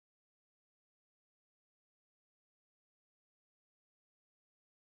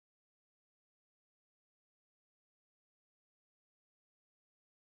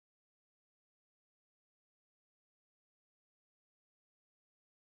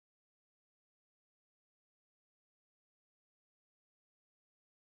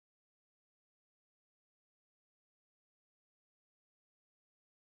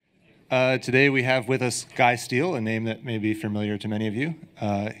Today we have with us Guy Steele, a name that may be familiar to many of you.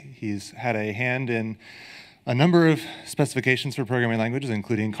 He's had a hand in a number of specifications for programming languages,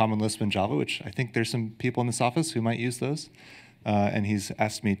 including Common Lisp and Java, which I think there's some people in this office who might use those. And he's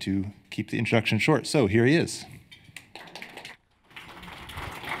asked me to keep the introduction short, so here he is.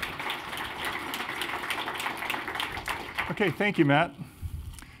 Okay, thank you, Matt.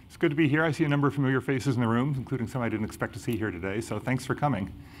 It's good to be here. I see a number of familiar faces in the room, including some I didn't expect to see here today, so thanks for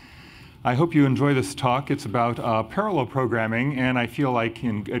coming. I hope you enjoy this talk. It's about parallel programming, and I feel like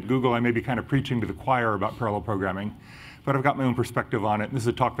at Google I may be kind of preaching to the choir about parallel programming, but I've got my own perspective on it. This is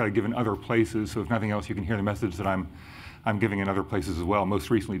a talk that I give in other places, so if nothing else, you can hear the message that I'm giving in other places as well, most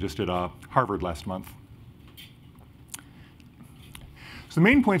recently just at Harvard last month. So the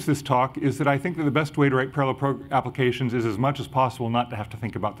main points of this talk is that I think that the best way to write parallel applications is as much as possible not to have to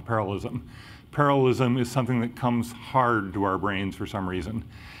think about the parallelism. Parallelism is something that comes hard to our brains for some reason.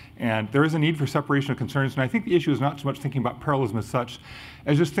 And there is a need for separation of concerns. And I think the issue is not so much thinking about parallelism as such,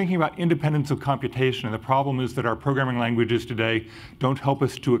 as just thinking about independence of computation. And the problem is that our programming languages today don't help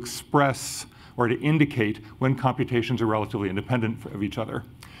us to express or to indicate when computations are relatively independent of each other.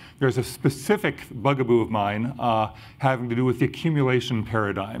 There's a specific bugaboo of mine having to do with the accumulation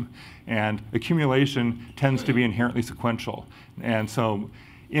paradigm. And accumulation tends to be inherently sequential. And so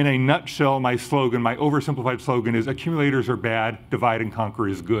in a nutshell, my oversimplified slogan is accumulators are bad, divide and conquer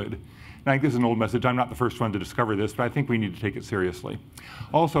is good. And I think this is an old message. I'm not the first one to discover this, but I think we need to take it seriously.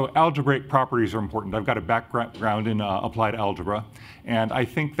 Also, algebraic properties are important. I've got a background in applied algebra, and I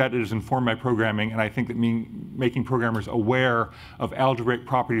think that it has informed my programming, and I think that making programmers aware of algebraic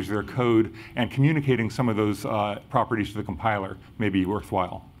properties of their code and communicating some of those properties to the compiler may be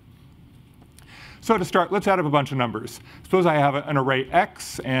worthwhile. So to start, let's add up a bunch of numbers. Suppose I have an array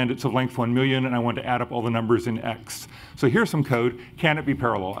x, and it's of length 1 million, and I want to add up all the numbers in x. So here's some code. Can it be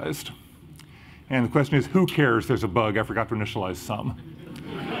parallelized? And the question is, who cares? There's a bug. I forgot to initialize sum.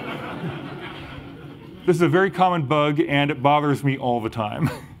 This is a very common bug, and it bothers me all the time.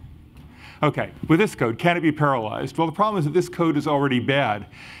 OK, with this code, can it be parallelized? Well, the problem is that this code is already bad.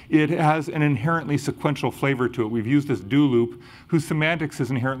 It has an inherently sequential flavor to it. We've used this do loop, whose semantics is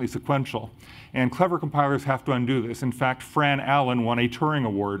inherently sequential. And clever compilers have to undo this. In fact, Fran Allen won a Turing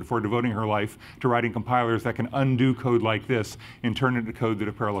Award for devoting her life to writing compilers that can undo code like this and turn it into code that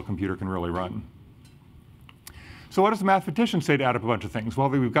a parallel computer can really run. So what does the mathematician say to add up a bunch of things? Well,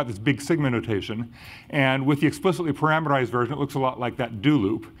 we've got this big sigma notation. And with the explicitly parameterized version, it looks a lot like that do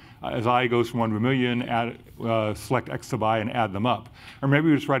loop. As I goes from 1 to a million, select x sub I and add them up. Or maybe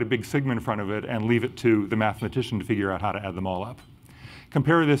we just write a big sigma in front of it and leave it to the mathematician to figure out how to add them all up.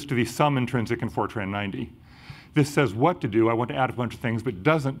 Compare this to the sum intrinsic in Fortran 90. This says what to do. I want to add a bunch of things, but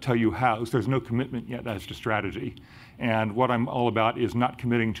doesn't tell you how. So there's no commitment yet as to strategy. And what I'm all about is not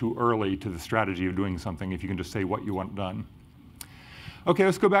committing too early to the strategy of doing something if you can just say what you want done. OK,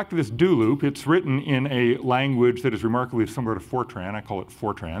 let's go back to this do loop. It's written in a language that is remarkably similar to Fortran. I call it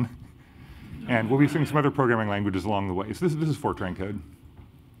Fortran. And we'll be seeing some other programming languages along the way. So this is Fortran code.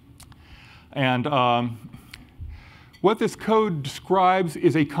 And what this code describes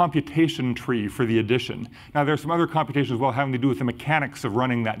is a computation tree for the addition. Now, there are some other computations as well having to do with the mechanics of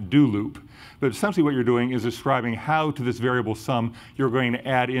running that do loop. But essentially what you're doing is describing how to this variable sum you're going to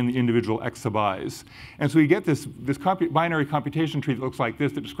add in the individual x sub i's. And so you get this binary computation tree that looks like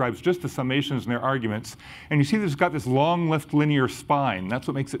this that describes just the summations and their arguments. And you see that it's got this long left linear spine. That's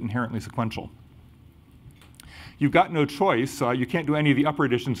what makes it inherently sequential. You've got no choice. You can't do any of the upper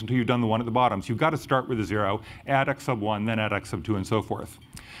additions until you've done the one at the bottom. So you've got to start with a 0, add x sub 1, then add x sub 2, and so forth.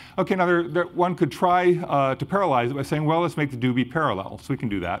 OK, now one could try to parallelize it by saying, well, let's make the do be parallel. So we can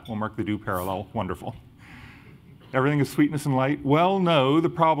do that. We'll mark the do parallel. Wonderful. Everything is sweetness and light. Well, no. The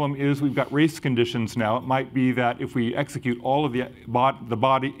problem is we've got race conditions now. It might be that if we execute all of the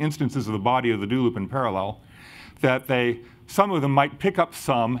body instances of the body of the do loop in parallel, that some of them might pick up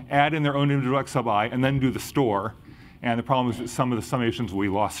some, add in their own individual x sub I, and then do the store. And the problem is that some of the summations will be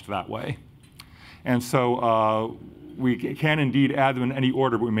lost that way. And so we can indeed add them in any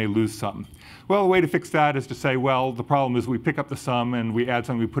order, but we may lose some. Well, the way to fix that is to say, well, the problem is we pick up the sum, and we add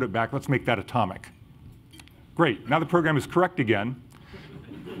something, we put it back. Let's make that atomic. Great. Now the program is correct again.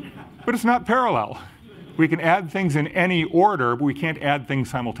 But it's not parallel. We can add things in any order, but we can't add things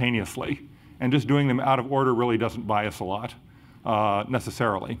simultaneously. And just doing them out of order really doesn't buy us a lot,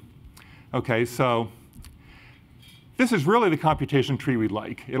 necessarily. OK, so this is really the computation tree we'd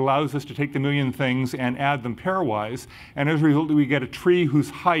like. It allows us to take the million things and add them pairwise. And as a result, we get a tree whose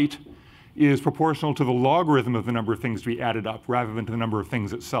height is proportional to the logarithm of the number of things to be added up rather than to the number of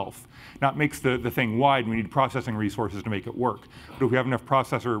things itself. Now, it makes the thing wide, and we need processing resources to make it work. But if we have enough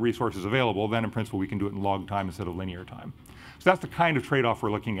processor resources available, then in principle we can do it in log time instead of linear time. So that's the kind of trade-off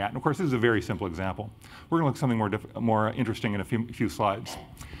we're looking at. And of course, this is a very simple example. We're going to look at something more interesting in a few slides.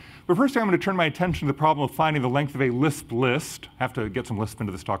 But first, I'm going to turn my attention to the problem of finding the length of a Lisp list. I have to get some Lisp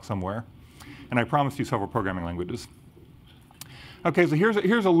into this talk somewhere. And I promised you several programming languages. OK, so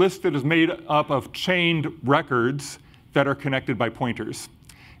here's a list that is made up of chained records that are connected by pointers.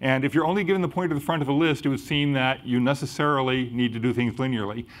 And if you're only given the pointer to the front of the list, it would seem that you necessarily need to do things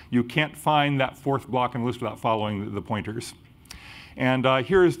linearly. You can't find that fourth block in the list without following the pointers. And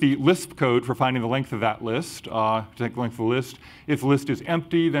here is the Lisp code for finding the length of that list. To take the length of the list, if the list is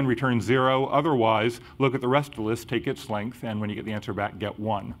empty, then return 0. Otherwise, look at the rest of the list, take its length, and when you get the answer back, get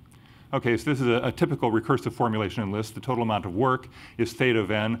 1. OK, so this is a typical recursive formulation in Lisp. The total amount of work is theta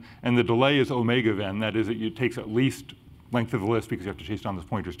of n, and the delay is omega of n. That is, it takes at least length of the list because you have to chase down those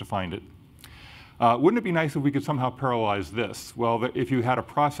pointers to find it. Wouldn't it be nice if we could somehow parallelize this? Well, if you had a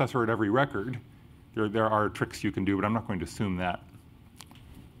processor at every record, there are tricks you can do, but I'm not going to assume that.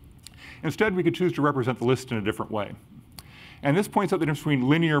 Instead, we could choose to represent the list in a different way. And this points out the difference between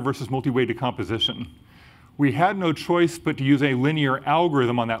linear versus multi-way decomposition. We had no choice but to use a linear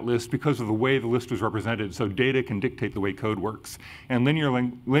algorithm on that list because of the way the list was represented. So data can dictate the way code works. And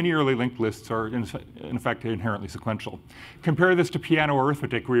linearly linked lists are, in fact, inherently sequential. Compare this to piano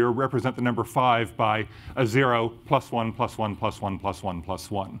arithmetic, where you represent the number 5 by a 0, plus 1, plus 1, plus 1, plus 1,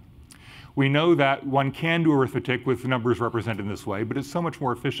 plus 1. We know that one can do arithmetic with numbers represented in this way, but it's so much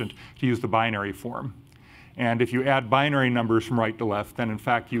more efficient to use the binary form. And if you add binary numbers from right to left, then in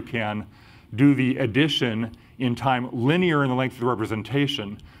fact you can do the addition in time linear in the length of the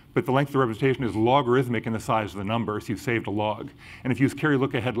representation, but the length of the representation is logarithmic in the size of the number, so you've saved a log. And if you use carry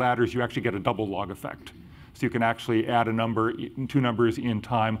look-ahead ladders, you actually get a double log effect. So you can actually add a number, two numbers in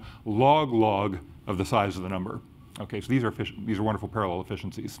time log of the size of the number. OK, so these are wonderful parallel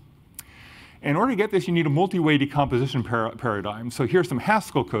efficiencies. In order to get this, you need a multi-way decomposition paradigm. So here's some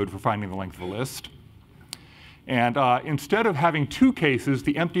Haskell code for finding the length of a list. And instead of having two cases,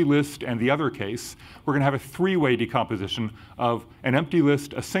 the empty list and the other case, we're going to have a three-way decomposition of an empty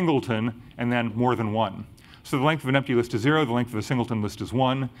list, a singleton, and then more than one. So the length of an empty list is 0, the length of a singleton list is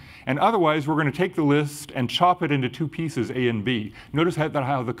 1. And otherwise, we're going to take the list and chop it into two pieces, A and B. Notice how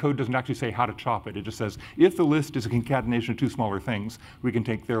the code doesn't actually say how to chop it. It just says, if the list is a concatenation of two smaller things, we can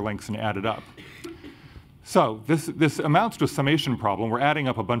take their lengths and add it up. So this amounts to a summation problem. We're adding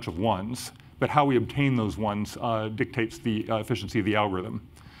up a bunch of ones, but how we obtain those ones dictates the efficiency of the algorithm.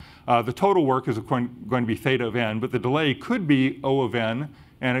 The total work is going to be theta of n, but the delay could be O of n,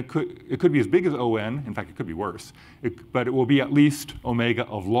 and it could be as big as ON. In fact, it could be worse. But it will be at least omega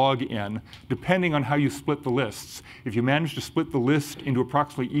of log n, depending on how you split the lists. If you manage to split the list into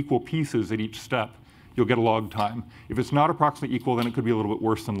approximately equal pieces at each step, you'll get a log time. If it's not approximately equal, then it could be a little bit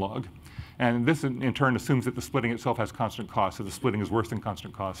worse than log. And this, in turn, assumes that the splitting itself has constant cost. So if the splitting is worse than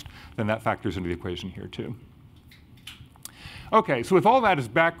constant cost, then that factors into the equation here, too. OK, so with all that as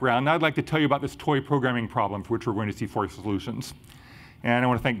background, now I'd like to tell you about this toy programming problem for which we're going to see 4 solutions. And I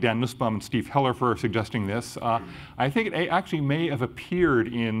want to thank Dan Nussbaum and Steve Heller for suggesting this. I think it actually may have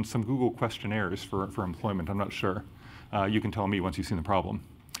appeared in some Google questionnaires for employment. I'm not sure. You can tell me once you've seen the problem.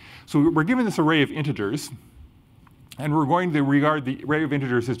 So we're given this array of integers. And we're going to regard the array of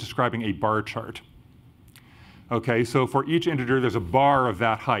integers as describing a bar chart. OK, so for each integer, there's a bar of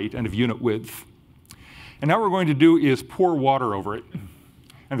that height and of unit width. And now what we're going to do is pour water over it.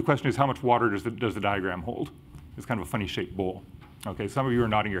 And the question is, how much water does the diagram hold? It's kind of a funny shaped bowl. OK, some of you are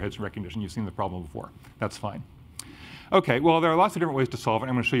nodding your heads in recognition. You've seen the problem before. That's fine. OK, well, there are lots of different ways to solve it.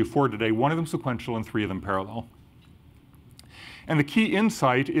 I'm going to show you 4 today, 1 of them sequential and 3 of them parallel. And the key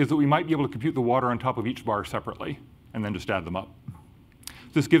insight is that we might be able to compute the water on top of each bar separately, and then just add them up.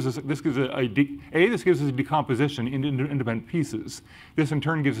 This gives us a decomposition into independent pieces. This, in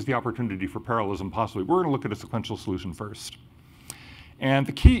turn, gives us the opportunity for parallelism, possibly. We're going to look at a sequential solution first. And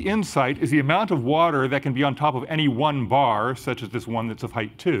the key insight is the amount of water that can be on top of any one bar, such as this one that's of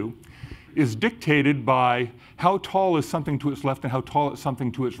height 2, is dictated by how tall is something to its left and how tall is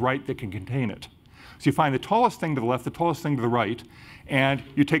something to its right that can contain it. So you find the tallest thing to the left, the tallest thing to the right, and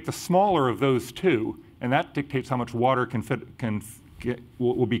you take the smaller of those two, and that dictates how much water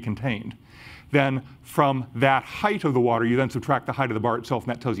will be contained. Then from that height of the water, you then subtract the height of the bar itself,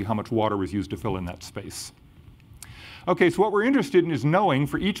 and that tells you how much water was used to fill in that space. OK, so what we're interested in is knowing,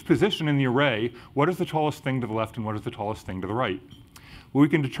 for each position in the array, what is the tallest thing to the left and what is the tallest thing to the right. Well, we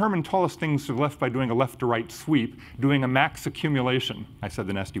can determine tallest things to the left by doing a left to right sweep, doing a max accumulation. I said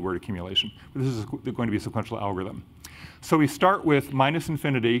the nasty word accumulation, but this is going to be a sequential algorithm. So we start with minus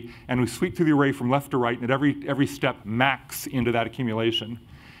infinity, and we sweep through the array from left to right, and at every step max into that accumulation.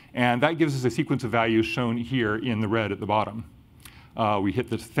 And that gives us a sequence of values shown here in the red at the bottom. We hit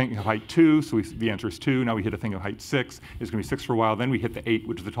the thing of height 2, so the answer is 2. Now we hit a thing of height 6. It's going to be 6 for a while. Then we hit the 8,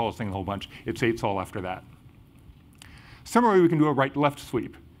 which is the tallest thing in the whole bunch. It's 8's all after that. Similarly, we can do a right-left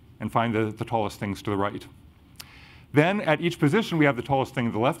sweep and find the tallest things to the right. Then at each position, we have the tallest thing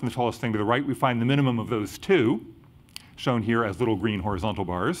to the left and the tallest thing to the right. We find the minimum of those two, shown here as little green horizontal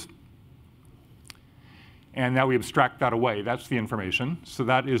bars. And now we abstract that away. That's the information. So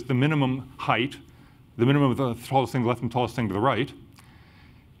that is the minimum height, the minimum of the tallest thing to the left and tallest thing to the right.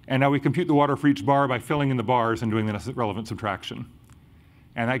 And now we compute the water for each bar by filling in the bars and doing the relevant subtraction.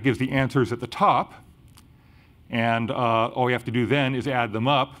 And that gives the answers at the top. And all we have to do then is add them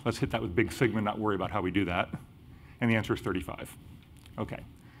up. Let's hit that with big sigma, not worry about how we do that. And the answer is 35. OK.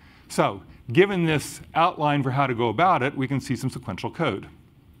 So given this outline for how to go about it, we can see some sequential code.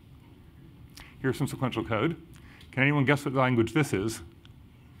 Here's some sequential code. Can anyone guess what language this is?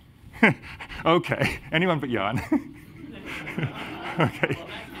 OK. Anyone but Jan. OK.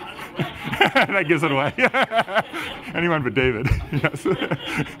 That gives it away. Anyone but David. Yes.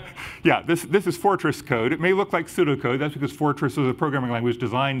 Yeah, this is Fortran code. It may look like pseudocode. That's because Fortran is a programming language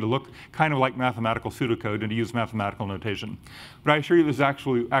designed to look kind of like mathematical pseudocode and to use mathematical notation. But I assure you this is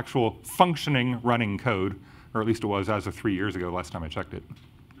actual functioning running code, or at least it was as of 3 years ago, last time I checked it.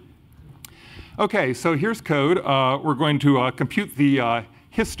 OK, so here's code. We're going to compute the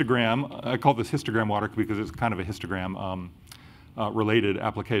histogram. I call this histogram water because it's kind of a histogram related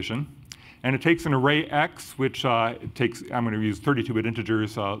application. And it takes an array X, which takes, I'm going to use 32-bit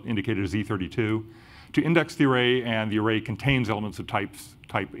integers indicated as E32, to index the array, and the array contains elements of type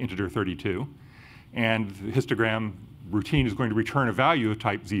integer 32. And the histogram routine is going to return a value of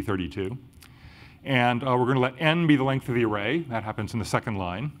type Z32. And we're going to let n be the length of the array. That happens in the second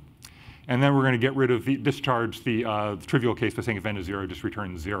line. And then we're going to get rid of discharge the trivial case by saying if n is 0, just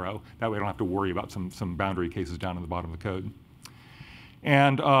return 0. That way I don't have to worry about some boundary cases down in the bottom of the code.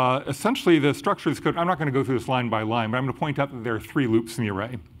 And essentially, the structure of this code, I'm not going to go through this line by line, but I'm going to point out that there are 3 loops in the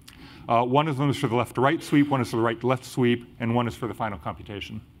array. One of them is for the left to right sweep, one is for the right to left sweep, and one is for the final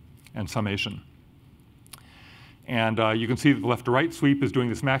computation and summation. And you can see that the left to right sweep is doing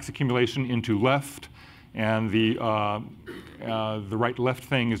this max accumulation into left, and the right to left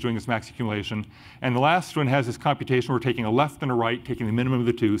thing is doing this max accumulation. And the last one has this computation. We're taking a left and a right, taking the minimum of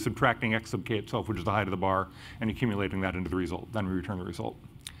the two, subtracting x sub k itself, which is the height of the bar, and accumulating that into the result. Then we return the result.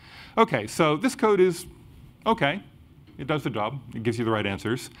 OK, so this code is OK. It does the job. It gives you the right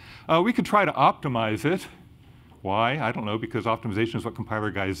answers. We could try to optimize it. Why? I don't know, because optimization is what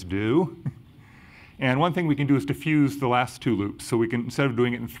compiler guys do. And one thing we can do is diffuse the last 2 loops. So we can, instead of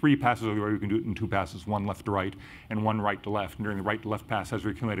doing it in 3 passes of the array, we can do it in 2 passes, one left to right and one right to left. And during the right to left pass, as we're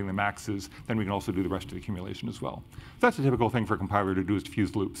accumulating the maxes, then we can also do the rest of the accumulation as well. So that's a typical thing for a compiler to do, is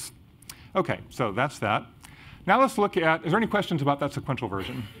diffuse loops. OK, so that's that. Now let's look at, is there any questions about that sequential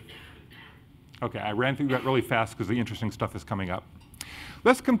version? OK, I ran through that really fast because the interesting stuff is coming up.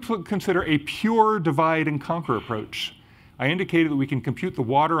 Let's consider a pure divide and conquer approach. I indicated that we can compute the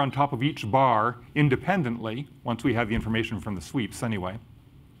water on top of each bar independently once we have the information from the sweeps anyway.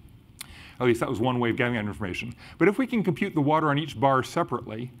 At least that was one way of getting that information. But if we can compute the water on each bar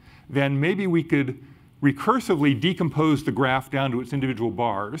separately, then maybe we could recursively decompose the graph down to its individual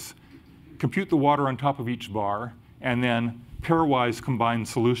bars, compute the water on top of each bar, and then pairwise combine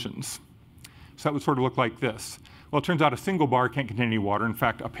solutions. So that would sort of look like this. Well, it turns out a single bar can't contain any water. In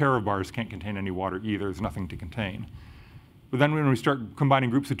fact, a pair of bars can't contain any water either. There's nothing to contain. But then when we start combining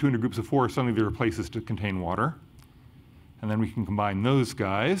groups of 2 into groups of 4, suddenly there are places to contain water. And then we can combine those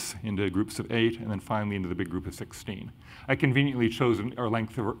guys into groups of 8, and then finally into the big group of 16. I conveniently chose an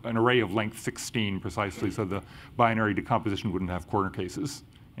array of length 16 precisely so the binary decomposition wouldn't have corner cases.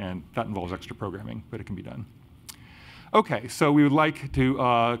 And that involves extra programming, but it can be done. OK, so we would like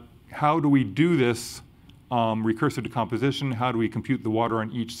to, how do we do this recursive decomposition? How do we compute the water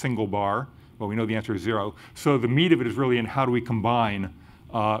on each single bar? Well, we know the answer is 0. So the meat of it is really in how do we combine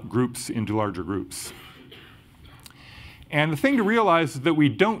groups into larger groups. And the thing to realize is that we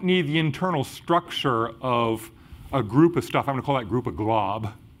don't need the internal structure of a group of stuff. I'm going to call that group a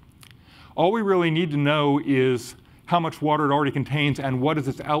glob. All we really need to know is how much water it already contains and what is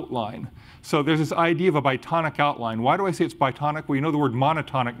its outline. So there's this idea of a bitonic outline. Why do I say it's bitonic? Well, you know the word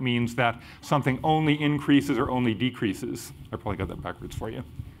monotonic means that something only increases or only decreases. I probably got that backwards for you.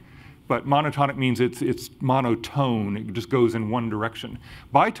 but monotonic means it's monotone. It just goes in one direction.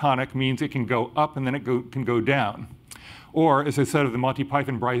 Bitonic means it can go up and then it can go down. Or, as I said of the Monty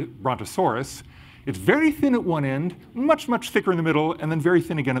Python Brontosaurus, it's very thin at one end, much, much thicker in the middle, and then very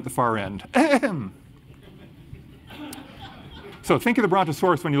thin again at the far end. So think of the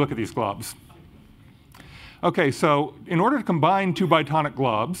Brontosaurus when you look at these globs. OK, so in order to combine two bitonic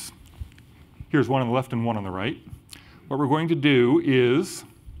globs, here's one on the left and one on the right, what we're going to do is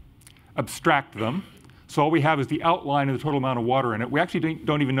abstract them. So all we have is the outline of the total amount of water in it. We actually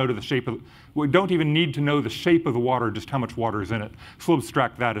don't even know the shape of, we don't even need to know the shape of the water, just how much water is in it. So we'll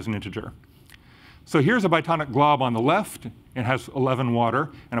abstract that as an integer. So here's a bitonic glob on the left. It has 11 water,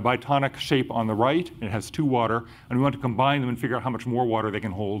 and a bitonic shape on the right. It has 2 water, and we want to combine them and figure out how much more water they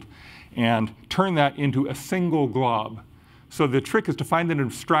can hold, and turn that into a single glob. So the trick is to find an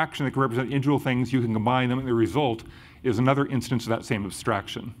abstraction that can represent individual things. You can combine them, and the result is another instance of that same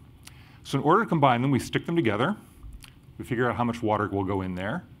abstraction. So in order to combine them, we stick them together. We figure out how much water will go in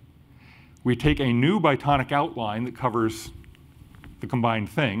there. We take a new bitonic outline that covers the combined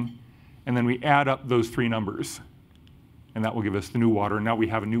thing, and then we add up those 3 numbers. And that will give us the new water. And now we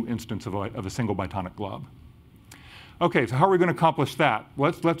have a new instance of a single bitonic glob. OK, so how are we going to accomplish that?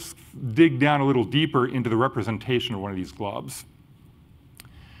 Let's dig down a little deeper into the representation of one of these globs.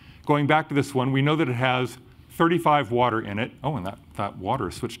 Going back to this one, we know that it has 35 water in it. Oh, and that water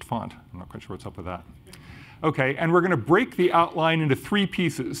is switched font. I'm not quite sure what's up with that. OK, and we're going to break the outline into 3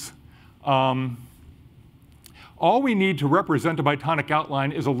 pieces. All we need to represent a bitonic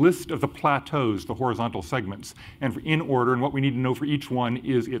outline is a list of the plateaus, the horizontal segments, and in order. And what we need to know for each one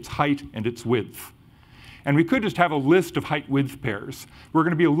is its height and its width. And we could just have a list of height-width pairs. We're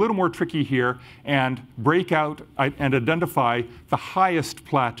going to be a little more tricky here and break out and identify the highest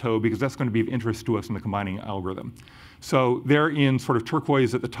plateau, because that's going to be of interest to us in the combining algorithm. So there in sort of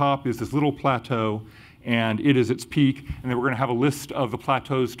turquoise at the top is this little plateau, and it is its peak. And then we're going to have a list of the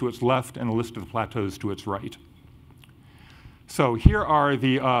plateaus to its left and a list of the plateaus to its right. So here are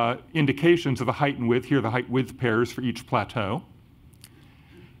the indications of the height and width. Here are the height-width pairs for each plateau.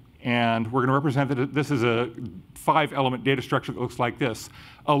 And we're going to represent that this is a 5-element data structure that looks like this.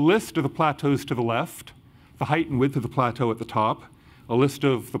 A list of the plateaus to the left, the height and width of the plateau at the top, a list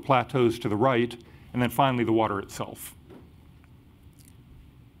of the plateaus to the right, and then finally the water itself.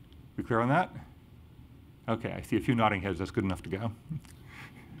 We clear on that? OK, I see a few nodding heads. That's good enough to go.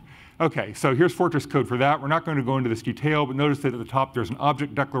 OK, so here's Fortress code for that. We're not going to go into this detail, but notice that at the top there's an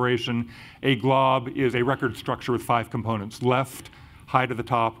object declaration. A glob is a record structure with 5 components: left, height of the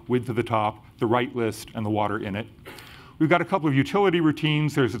top, width of the top, the right list, and the water in it. We've got a couple of utility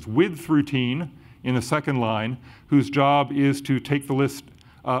routines. There's this width routine in the second line, whose job is to take the list,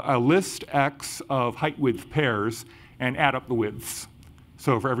 a list X of height-width pairs and add up the widths.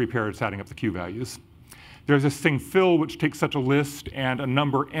 So for every pair, it's adding up the Q values. There's this thing fill, which takes such a list and a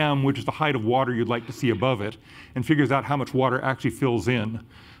number m, which is the height of water you'd like to see above it, and figures out how much water actually fills in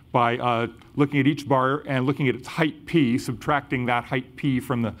by looking at each bar and looking at its height p, subtracting that height p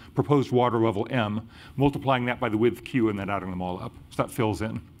from the proposed water level m, multiplying that by the width q, and then adding them all up. So that fills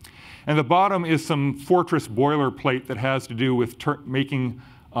in. And the bottom is some Fortress boilerplate that has to do with making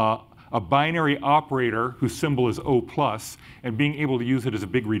a binary operator whose symbol is O+, and being able to use it as a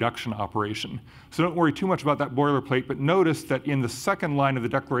big reduction operation. So don't worry too much about that boilerplate, but notice that in the second line of the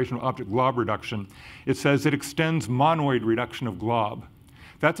declaration of object glob reduction, it says it extends monoid reduction of glob.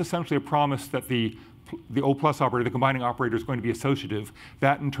 That's essentially a promise that the O+ operator, the combining operator, is going to be associative.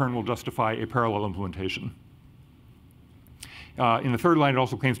 That, in turn, will justify a parallel implementation. In the third line, it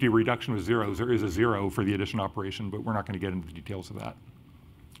also claims to be a reduction with zeros. There is a 0 for the addition operation, but we're not going to get into the details of that.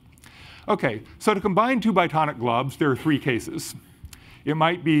 OK, so to combine 2 bitonic globs, there are 3 cases. It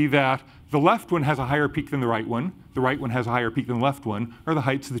might be that the left one has a higher peak than the right one has a higher peak than the left one, or the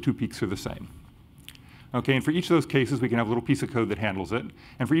heights of the 2 peaks are the same. OK, and for each of those cases, we can have a little piece of code that handles it.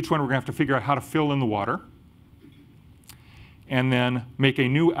 And for each one, we're going to have to figure out how to fill in the water, and then make a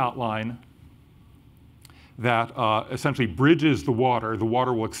new outline that essentially bridges the water. The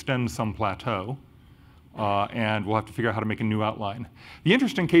water will extend some plateau. And we'll have to figure out how to make a new outline. The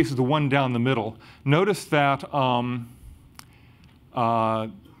interesting case is the one down the middle. Notice that we're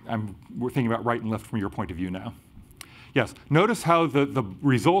thinking about right and left from your point of view now. Yes, notice how the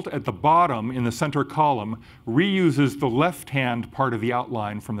result at the bottom in the center column reuses the left-hand part of the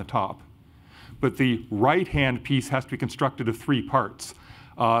outline from the top. But the right-hand piece has to be constructed of 3 parts.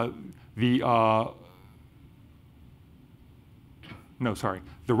 The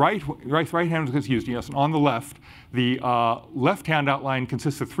right hand is confused, yes, and on the left, the left-hand outline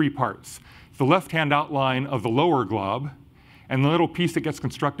consists of 3 parts. The left-hand outline of the lower glob, and the little piece that gets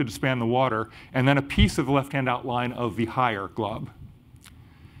constructed to span the water, and then a piece of the left-hand outline of the higher glob.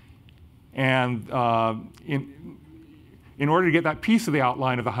 And in order to get that piece of the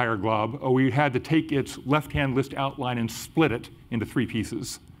outline of the higher glob, we had to take its left-hand list outline and split it into 3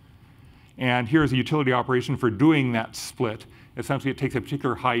 pieces. And here's a utility operation for doing that split. Essentially, it takes a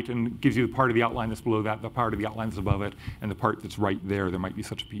particular height and gives you the part of the outline that's below that, the part of the outline that's above it, and the part that's right there. There might be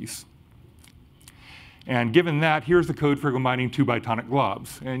such a piece. And given that, here's the code for combining 2 bitonic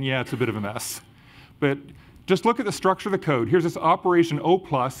globs. And yeah, it's a bit of a mess. But just look at the structure of the code. Here's this operation O+.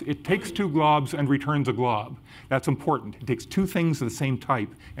 It takes 2 globs and returns a glob. That's important. It takes 2 things of the same type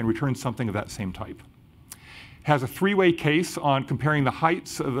and returns something of that same type. Has a 3-way case on comparing the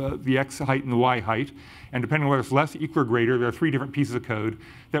heights of the x height and the y height. And depending on whether it's less, equal, or greater, there are 3 different pieces of code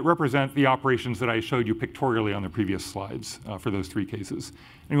that represent the operations that I showed you pictorially on the previous slides for those 3 cases.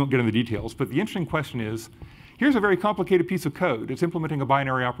 And we won't get into the details. But the interesting question is, here's a very complicated piece of code. It's implementing a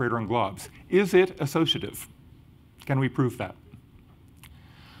binary operator on globs. Is it associative? Can we prove that?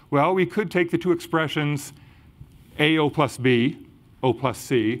 Well, we could take the 2 expressions AO plus B, O plus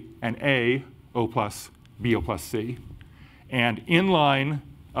C, and A, O plus B, O plus C, and inline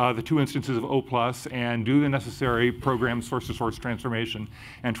the 2 instances of O plus and do the necessary program source-to-source transformation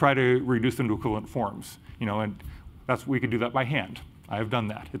and try to reduce them to equivalent forms. And we could do that by hand. I have done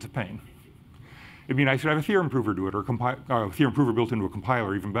that. It's a pain. It'd be nice to have a theorem prover do it, or a theorem prover built into a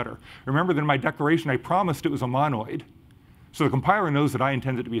compiler, even better. Remember that in my declaration, I promised it was a monoid. So the compiler knows that I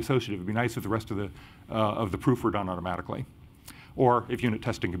intend it to be associative. It'd be nice if the rest of the proof were done automatically, or if unit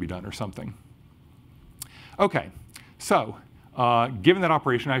testing could be done or something. OK, so given that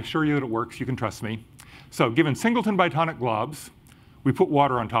operation, I assure you that it works. You can trust me. So given singleton bitonic globs, we put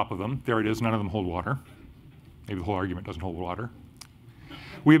water on top of them. There it is. None of them hold water. Maybe the whole argument doesn't hold water.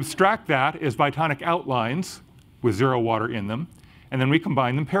 We abstract that as bitonic outlines with 0 water in them, and then we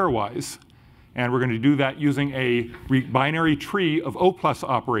combine them pairwise. And we're going to do that using a binary tree of O+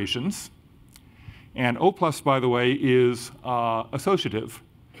 operations. And O+, by the way, is associative.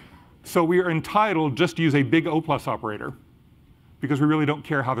 So we are entitled just to use a big O+ operator, because we really don't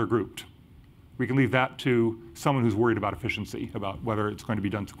care how they're grouped. We can leave that to someone who's worried about efficiency, about whether it's going to be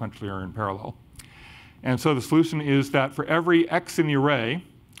done sequentially or in parallel. And so the solution is that for every x in the array,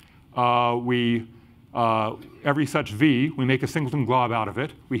 every such v, we make a singleton glob out of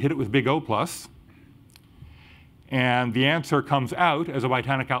it. We hit it with big O+. And the answer comes out as a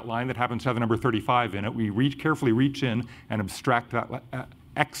bitonic outline that happens to have the number 35 in it. We carefully reach in and extract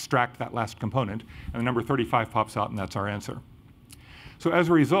that last component. And the number 35 pops out, and that's our answer. So as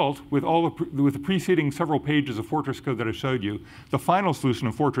a result, with the preceding several pages of Fortress code that I showed you, the final solution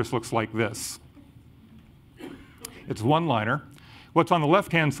of Fortress looks like this. It's one-liner. What's on the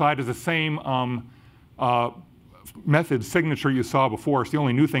left-hand side is the same method signature you saw before. So the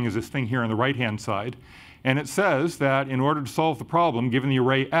only new thing is this thing here on the right-hand side. And it says that in order to solve the problem, given the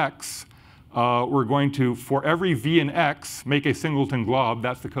array x, we're going to, for every v in x, make a singleton glob.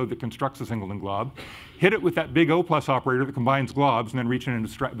 That's the code that constructs a singleton glob. Hit it with that big O+ operator that combines globs, and then reach in and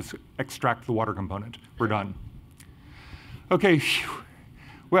extract the water component. We're done. OK,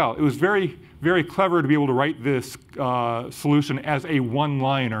 well, it was very, very clever to be able to write this solution as a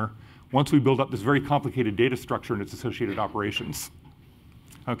one-liner once we build up this very complicated data structure and its associated operations.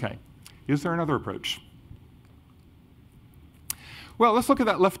 OK, is there another approach? Well, let's look at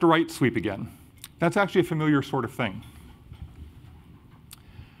that left to right sweep again. That's actually a familiar sort of thing.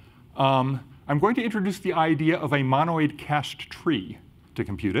 I'm going to introduce the idea of a monoid cached tree to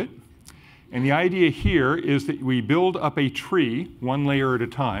compute it. And the idea here is that we build up a tree 1 layer at a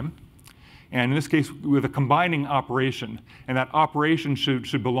time, and in this case with a combining operation. And that operation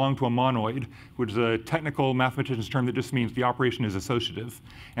should belong to a monoid, which is a technical mathematician's term that just means the operation is associative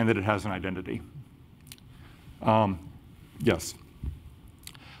and that it has an identity. Yes.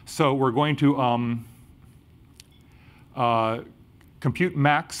 So we're going to compute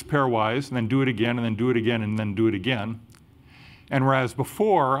max pairwise, and then do it again, and then do it again, and then do it again. And whereas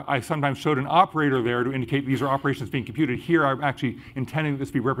before, I sometimes showed an operator there to indicate these are operations being computed, here I'm actually intending this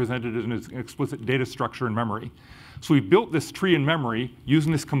to be represented as an explicit data structure in memory. So we built this tree in memory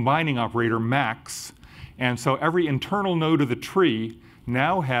using this combining operator, max. And so every internal node of the tree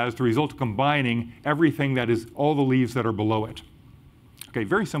now has the result of combining everything that is all the leaves that are below it. OK,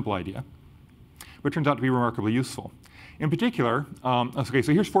 very simple idea, but turns out to be remarkably useful. In particular, OK,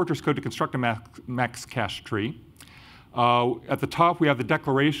 so here's Fortress code to construct a max cache tree. At the top, we have the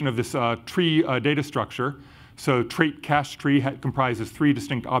declaration of this tree data structure. So trait cache tree comprises 3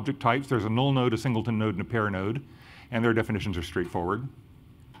 distinct object types. There's a null node, a singleton node, and a pair node. And their definitions are straightforward.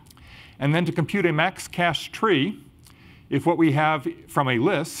 And then to compute a max cache tree, if what we have from a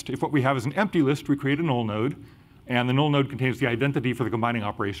list, if what we have is an empty list, we create a null node. And the null node contains the identity for the combining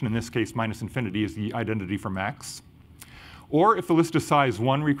operation. In this case, minus infinity is the identity for max. Or if the list is size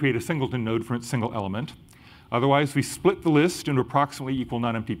 1, we create a singleton node from its single element. Otherwise, we split the list into approximately equal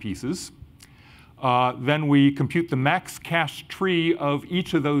non-empty pieces. Then we compute the max cache tree of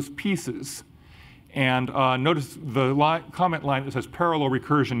each of those pieces. And notice the comment line that says parallel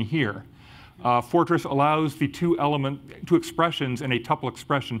recursion here. Fortress allows the two expressions in a tuple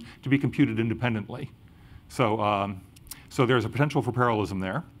expression to be computed independently. So there's a potential for parallelism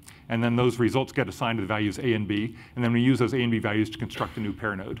there. And then those results get assigned to the values A and B. And then we use those A and B values to construct a new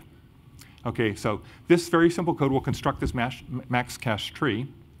pair node. OK, so this very simple code will construct this max cache tree.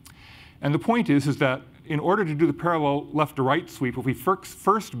 And the point is that in order to do the parallel left to right sweep, if we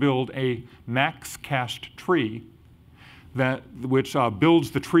first build a max cached tree, which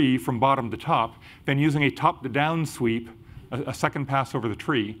builds the tree from bottom to top, then using a top to down sweep, a second pass over the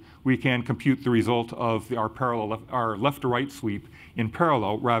tree, we can compute the result of our left to right sweep in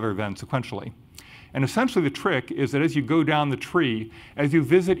parallel rather than sequentially. And essentially the trick is that as you go down the tree, as you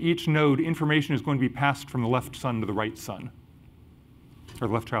visit each node, information is going to be passed from the left son to the right son, or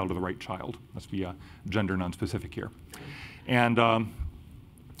the left child to the right child. Let's be gender nonspecific here. And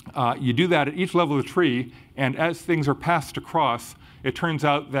you do that at each level of the tree, and as things are passed across, it turns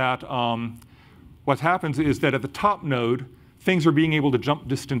out that what happens is that at the top node, things are being able to jump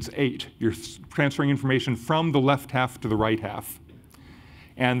distance 8. You're transferring information from the left half to the right half.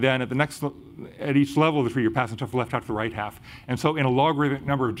 And then at each level of the tree, you're passing stuff from the left half to the right half. And so in a logarithmic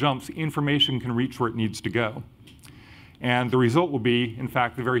number of jumps, information can reach where it needs to go. And the result will be, in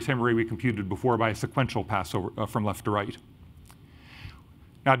fact, the very same array we computed before by a sequential pass over, from left to right.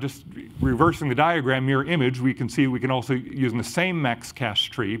 Now, just reversing the diagram, mirror image, we can see we can also use the same max cache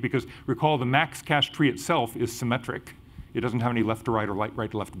tree, because recall the max cache tree itself is symmetric. It doesn't have any left to right or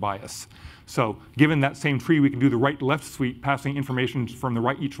right to left bias. So given that same tree, we can do the right to left sweep, passing information from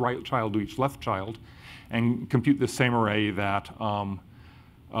each right child to each left child, and compute the same array that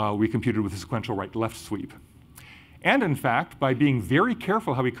we computed with the sequential right to left sweep. And in fact, by being very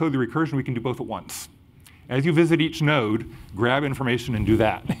careful how we code the recursion, we can do both at once. As you visit each node, grab information and do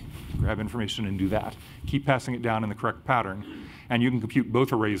that. Grab information and do that. Keep passing it down in the correct pattern, and you can compute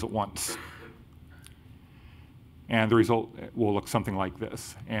both arrays at once. And the result will look something like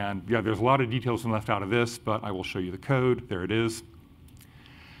this. And yeah, there's a lot of details left out of this, but I will show you the code. There it is.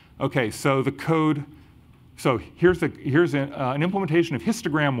 OK, so the code. So here's an implementation of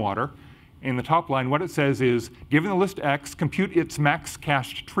histogram water. In the top line, what it says is, given the list x, compute its max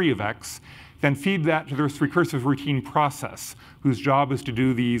cached tree of x, then feed that to this recursive routine process, whose job is to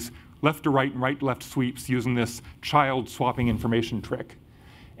do these left to right and right to left sweeps using this child swapping information trick.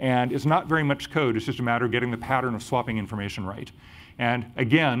 And it's not very much code. It's just a matter of getting the pattern of swapping information right. And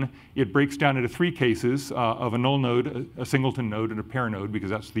again, it breaks down into 3 cases of a null node, a singleton node, and a pair node,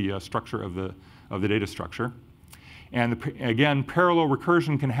 because that's the structure of the data structure. And again, parallel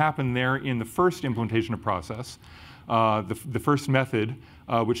recursion can happen there in the first implementation of process, the first method,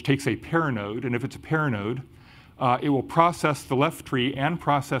 which takes a pair node. And if it's a pair node, it will process the left tree and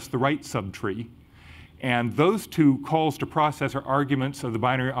process the right subtree. And those 2 calls to process are arguments of the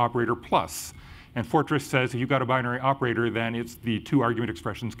binary operator plus. And Fortress says if you've got a binary operator, then the 2 argument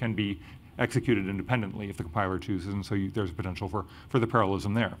expressions can be executed independently if the compiler chooses. And so there's a potential for the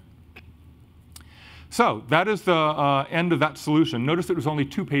parallelism there. So that is the end of that solution. Notice it was only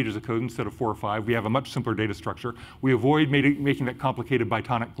 2 pages of code instead of 4 or 5. We have a much simpler data structure. We avoid making that complicated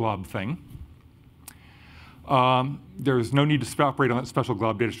bitonic glob thing. There's no need to operate on that special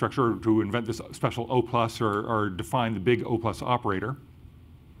glob data structure or to invent this special O plus or define the big O plus operator.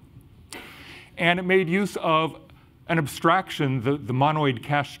 And it made use of an abstraction, the monoid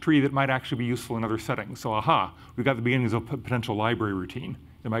cache tree, that might actually be useful in other settings. So aha, we've got the beginnings of a potential library routine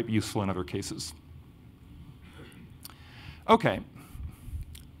that might be useful in other cases. OK.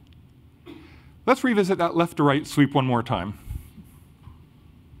 Let's revisit that left to right sweep one more time.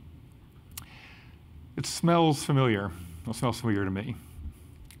 It smells familiar. It smells familiar to me.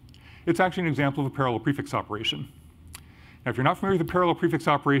 It's actually an example of a parallel prefix operation. Now, if you're not familiar with the parallel prefix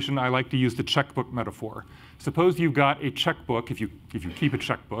operation, I like to use the checkbook metaphor. Suppose you've got a checkbook. If you keep a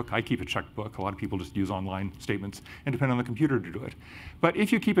checkbook, I keep a checkbook. A lot of people just use online statements and depend on the computer to do it. But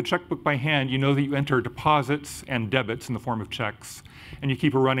if you keep a checkbook by hand, you know that you enter deposits and debits in the form of checks, and you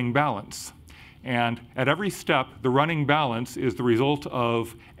keep a running balance. And at every step, the running balance is the result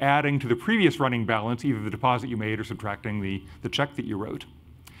of adding to the previous running balance either the deposit you made or subtracting the check that you wrote.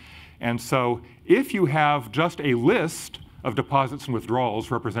 And so if you have just a list of deposits and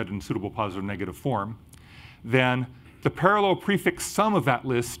withdrawals represented in suitable positive and negative form, then the parallel prefix sum of that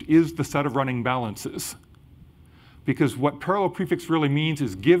list is the set of running balances. Because what parallel prefix really means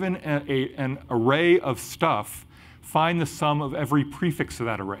is given an array of stuff, find the sum of every prefix of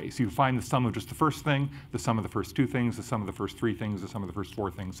that array. So you find the sum of just the first thing, the sum of the first two things, the sum of the first three things, the sum of the first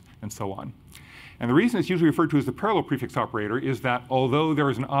four things, and so on. And the reason it's usually referred to as the parallel prefix operator is that although there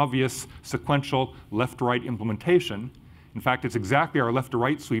is an obvious sequential left-to-right implementation, in fact, it's exactly our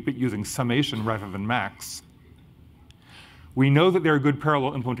left-to-right sweep, but using summation rather than max, we know that there are good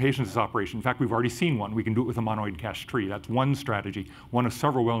parallel implementations of this operation. In fact, we've already seen one. We can do it with a monoid cache tree. That's one strategy, one of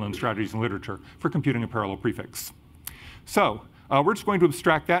several well-known strategies in literature for computing a parallel prefix. So we're just going to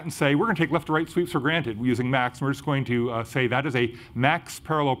abstract that and say we're going to take left-to-right sweeps for granted using max. And we're just going to say that is a max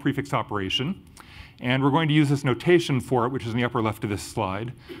parallel prefix operation. And we're going to use this notation for it, which is in the upper left of this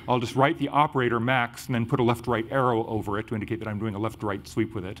slide. I'll just write the operator max and then put a left-to-right arrow over it to indicate that I'm doing a left-to-right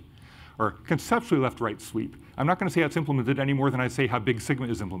sweep with it, or conceptually left-to-right sweep. I'm not going to say how it's implemented any more than I say how big sigma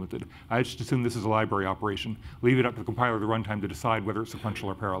is implemented. I just assume this is a library operation. Leave it up to the compiler of the runtime to decide whether it's sequential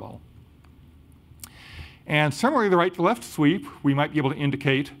or parallel. And similarly, the right-to-left sweep, we might be able to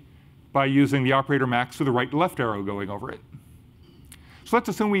indicate by using the operator max with a right-to-left arrow going over it. So let's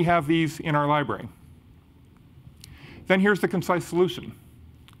assume we have these in our library. Then here's the concise solution.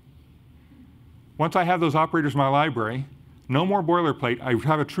 Once I have those operators in my library, no more boilerplate. I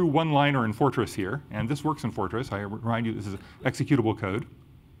have a true one-liner in Fortran here, and this works in Fortran. I remind you, this is executable code.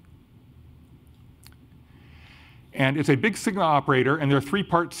 And it's a big sigma operator, and there are three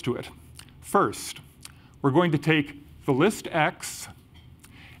parts to it. First, we're going to take the list x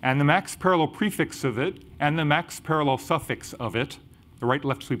and the max parallel prefix of it and the max parallel suffix of it. The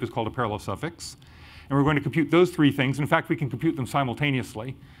right-left sweep is called a parallel suffix. And we're going to compute those three things. In fact, we can compute them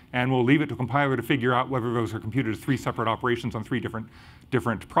simultaneously. And we'll leave it to a compiler to figure out whether those are computed as three separate operations on three different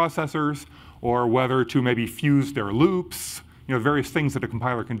processors, or whether to maybe fuse their loops, various things that a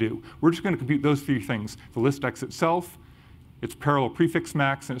compiler can do. We're just going to compute those three things: the list x itself, its parallel prefix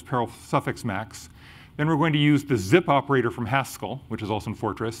max, and its parallel suffix max. Then we're going to use the zip operator from Haskell, which is also in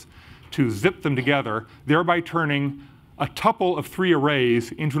Fortran, to zip them together, thereby turning a tuple of three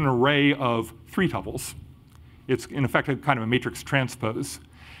arrays into an array of three tuples. It's, in effect, a kind of a matrix transpose.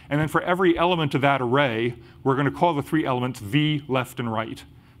 And then for every element of that array, we're going to call the three elements v, left, and right.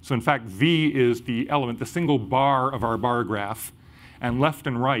 So in fact, v is the element, the single bar of our bar graph. And left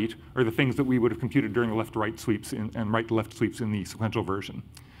and right are the things that we would have computed during the left-to-right sweeps and right-to-left sweeps in the sequential version.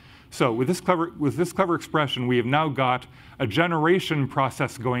 So with this clever expression, we have now got a generation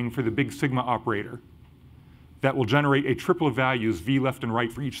process going for the big sigma operator that will generate a triple of values, v, left, and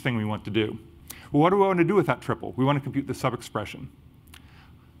right, for each thing we want to do. Well, what do we want to do with that triple? We want to compute the sub-expression,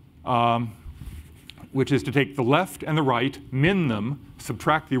 which is to take the left and the right, min them,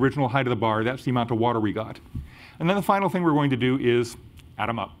 subtract the original height of the bar. That's the amount of water we got. And then the final thing we're going to do is add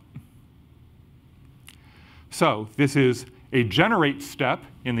them up. So this is a generate step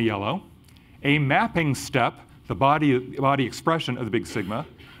in the yellow, a mapping step, the body expression of the big sigma,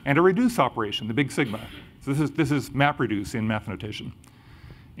 and a reduce operation, the big sigma. So this is map reduce in math notation.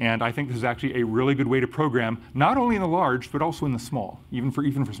 And I think this is actually a really good way to program, not only in the large, but also in the small, even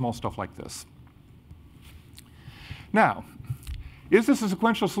for small stuff like this. Now, is this a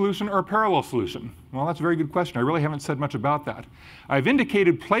sequential solution or a parallel solution? Well, that's a very good question. I really haven't said much about that. I've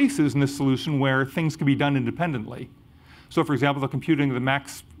indicated places in this solution where things can be done independently. So for example, the computing of the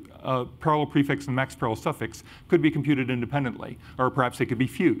max parallel prefix and max parallel suffix could be computed independently. Or perhaps they could be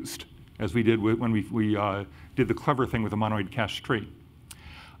fused, as we did when we did the clever thing with the monoid cache tree.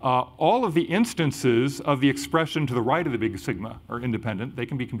 All of the instances of the expression to the right of the big sigma are independent. They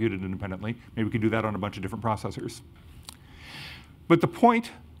can be computed independently. Maybe we could do that on a bunch of different processors. But the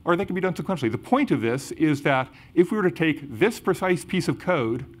point, or they can be done sequentially. The point of this is that if we were to take this precise piece of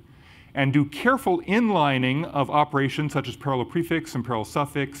code and do careful inlining of operations such as parallel prefix and parallel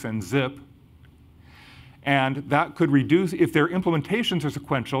suffix and zip, and that could reduce, if their implementations are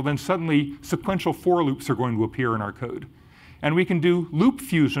sequential, then suddenly sequential for loops are going to appear in our code. And we can do loop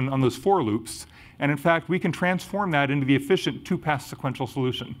fusion on those for loops. And in fact, we can transform that into the efficient two-pass sequential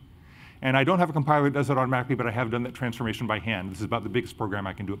solution. And I don't have a compiler that does that automatically, but I have done that transformation by hand. This is about the biggest program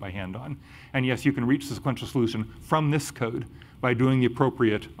I can do it by hand on. And yes, you can reach the sequential solution from this code by doing the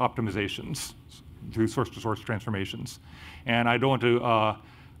appropriate optimizations through source-to-source transformations. And I don't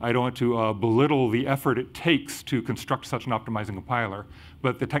want to belittle the effort it takes to construct such an optimizing compiler,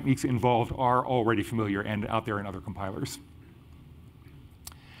 but the techniques involved are already familiar and out there in other compilers.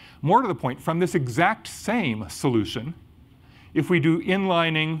 More to the point, from this exact same solution, if we do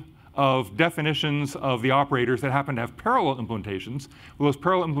inlining of definitions of the operators that happen to have parallel implementations. Well, those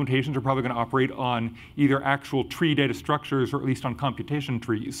parallel implementations are probably going to operate on either actual tree data structures or at least on computation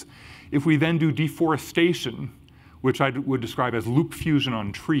trees. If we then do deforestation, which I would describe as loop fusion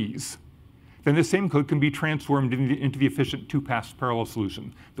on trees, then this same code can be transformed into the efficient two-pass parallel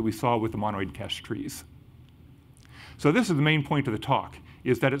solution that we saw with the monoid cache trees. So this is the main point of the talk,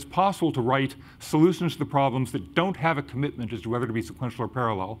 is that it's possible to write solutions to the problems that don't have a commitment as to whether to be sequential or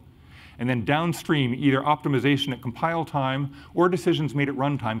parallel, and then downstream, either optimization at compile time or decisions made at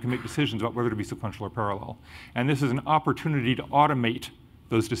runtime can make decisions about whether to be sequential or parallel. And this is an opportunity to automate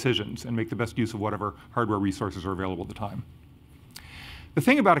those decisions and make the best use of whatever hardware resources are available at the time. The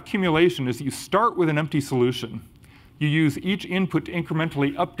thing about accumulation is that you start with an empty solution. You use each input to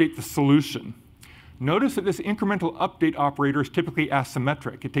incrementally update the solution. Notice that this incremental update operator is typically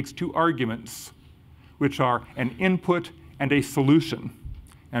asymmetric. It takes two arguments, which are an input and a solution,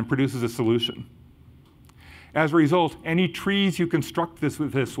 and produces a solution. As a result, any trees you construct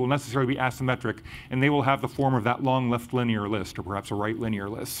with this will necessarily be asymmetric, and they will have the form of that long left linear list, or perhaps a right linear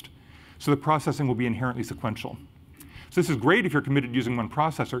list. So the processing will be inherently sequential. So this is great if you're committed to using one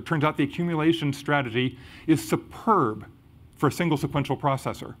processor. It turns out the accumulation strategy is superb for a single sequential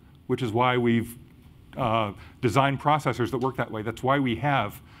processor, which is why we've designed processors that work that way. That's why we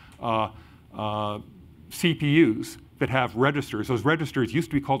have CPUs that have registers. Those registers used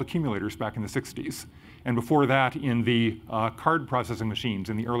to be called accumulators back in the 60s. And before that, in the card processing machines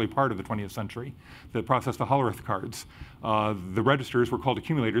in the early part of the 20th century that processed the Hollerith cards, the registers were called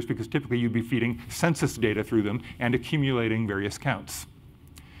accumulators because typically you'd be feeding census data through them and accumulating various counts.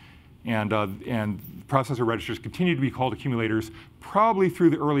 And processor registers continued to be called accumulators probably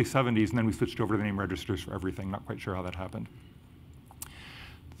through the early 70s, and then we switched over to the name registers for everything. Not quite sure how that happened.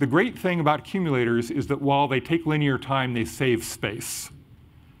 The great thing about accumulators is that while they take linear time, they save space.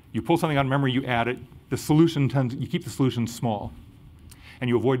 You pull something out of memory, you add it. The solution you keep the solution small, and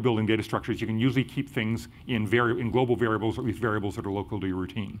you avoid building data structures. You can usually keep things in global variables, or at least variables that are local to your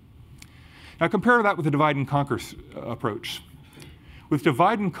routine. Now compare that with the divide and conquer approach. With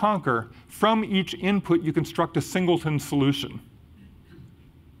divide and conquer, from each input you construct a singleton solution.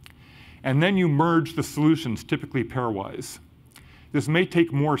 And then you merge the solutions, typically pairwise. This may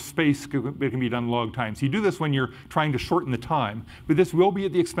take more space, but it can be done log time. So you do this when you're trying to shorten the time, but this will be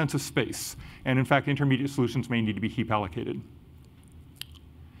at the expense of space. And in fact, intermediate solutions may need to be heap allocated.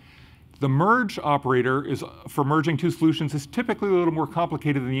 The merge operator for merging two solutions is typically a little more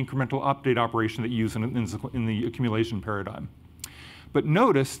complicated than the incremental update operation that you use in the accumulation paradigm. But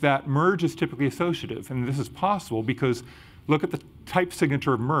notice that merge is typically associative, and this is possible because look at the type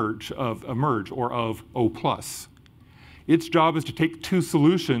signature of merge, or of O+. Its job is to take two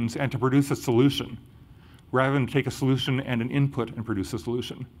solutions and to produce a solution, rather than take a solution and an input and produce a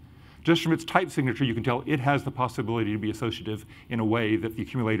solution. Just from its type signature, you can tell it has the possibility to be associative in a way that the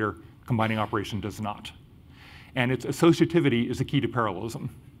accumulator combining operation does not. And its associativity is the key to parallelism.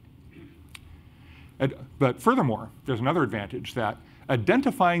 But furthermore, there's another advantage, that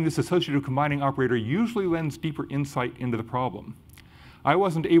identifying this associative combining operator usually lends deeper insight into the problem. I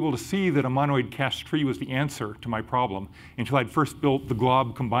wasn't able to see that a monoid cache tree was the answer to my problem until I'd first built the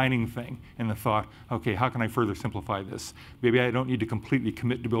glob combining thing and then thought, OK, how can I further simplify this? Maybe I don't need to completely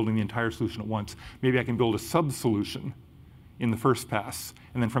commit to building the entire solution at once. Maybe I can build a sub-solution in the first pass,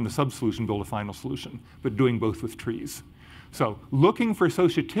 and then from the sub-solution build a final solution, but doing both with trees. So looking for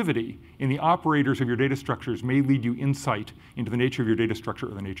associativity in the operators of your data structures may lead you insight into the nature of your data structure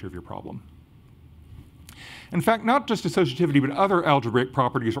or the nature of your problem. In fact, not just associativity, but other algebraic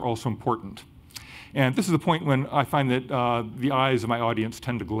properties are also important. And this is the point when I find that the eyes of my audience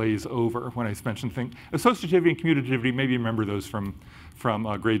tend to glaze over when I mention things. Associativity and commutativity, maybe you remember those from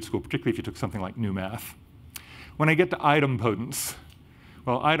grade school, particularly if you took something like new math. When I get to idempotence,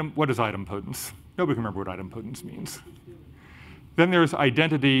 well, what is idempotence? Nobody can remember what idempotence means. Then there's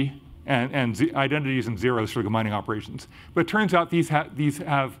identity and identities and zeros for combining operations. But it turns out these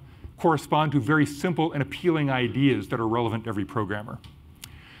correspond to very simple and appealing ideas that are relevant to every programmer.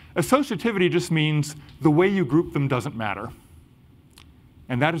 Associativity just means the way you group them doesn't matter.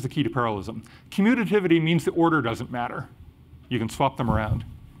 And that is the key to parallelism. Commutativity means the order doesn't matter. You can swap them around,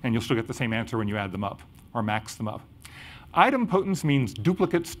 and you'll still get the same answer when you add them up or max them up. Idempotence means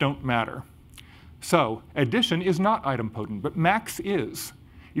duplicates don't matter. So addition is not idempotent, but max is.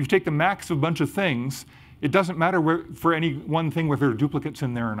 If you take the max of a bunch of things, it doesn't matter for any one thing whether there are duplicates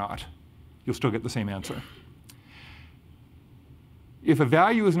in there or not. You'll still get the same answer. If a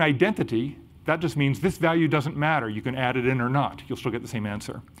value is an identity, that just means this value doesn't matter. You can add it in or not. You'll still get the same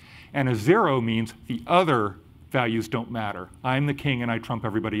answer. And a zero means the other values don't matter. I'm the king and I trump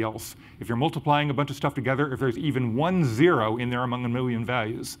everybody else. If you're multiplying a bunch of stuff together, if there's even one 0 in there among a million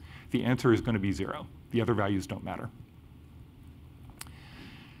values, the answer is going to be 0. The other values don't matter.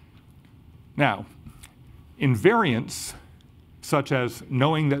 Now, invariance, such as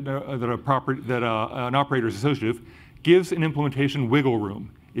knowing that, an operator is associative, gives an implementation wiggle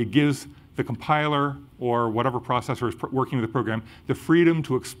room. It gives the compiler or whatever processor is working with the program the freedom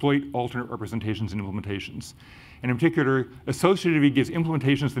to exploit alternate representations and implementations. And in particular, associativity gives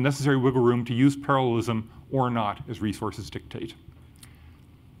implementations the necessary wiggle room to use parallelism or not as resources dictate.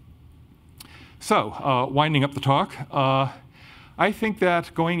 So, winding up the talk, I think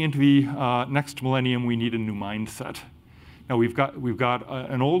that going into the next millennium, we need a new mindset. Now, we've got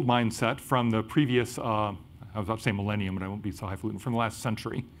an old mindset from the previous, I was about to say millennium, but I won't be so highfalutin, from the last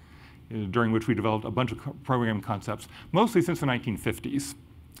century, during which we developed a bunch of programming concepts, mostly since the 1950s.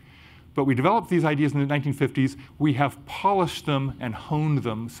 But we developed these ideas in the 1950s. We have polished them and honed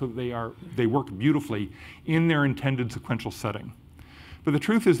them so that they work beautifully in their intended sequential setting. But the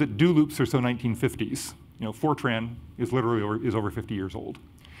truth is that do loops are so 1950s. You know, Fortran is literally over 50 years old.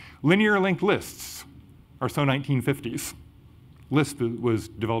 Linear linked lists are so 1950s. Lisp was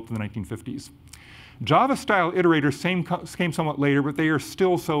developed in the 1950s. Java-style iterators came somewhat later, but they are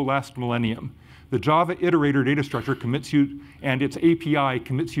still so last millennium. The Java iterator data structure commits you, and its API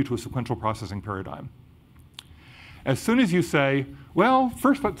commits you to a sequential processing paradigm. As soon as you say, well,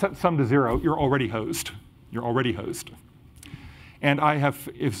 first let's set sum to 0, you're already host. You're already host. And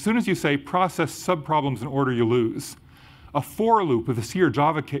as soon as you say process subproblems in order, you lose. A for loop of the C or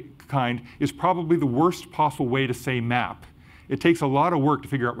Java kind is probably the worst possible way to say map. It takes a lot of work to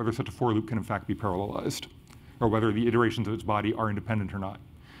figure out whether such a for loop can in fact be parallelized, or whether the iterations of its body are independent or not.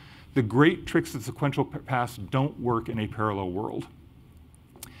 The great tricks of sequential paths don't work in a parallel world.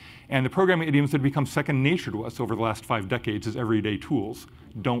 And the programming idioms that have become second nature to us over the last 5 decades as everyday tools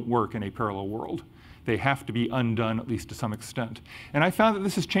don't work in a parallel world. They have to be undone, at least to some extent. And I found that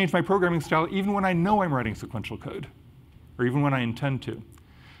this has changed my programming style even when I know I'm writing sequential code, or even when I intend to.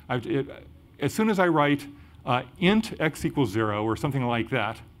 As soon as I write int x equals 0 or something like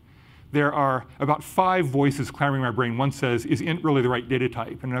that, there are about 5 voices clamoring in my brain. One says, is int really the right data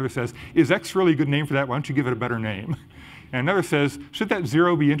type? And another says, is x really a good name for that? Why don't you give it a better name? And another says, should that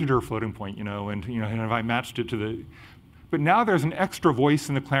 0 be integer or floating point? And have I matched it to the... But now there's an extra voice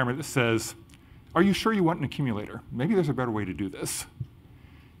in the clamor that says, are you sure you want an accumulator? Maybe there's a better way to do this.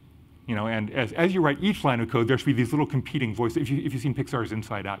 And as you write each line of code, there should be these little competing voices. If you've seen Pixar's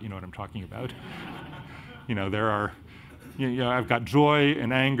Inside Out, you know what I'm talking about. There are, I've got joy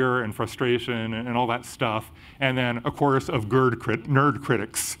and anger and frustration and all that stuff, and then a chorus of nerd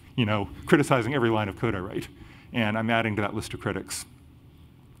critics, criticizing every line of code I write. And I'm adding to that list of critics.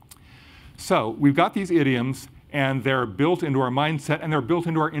 So we've got these idioms, and they're built into our mindset, and they're built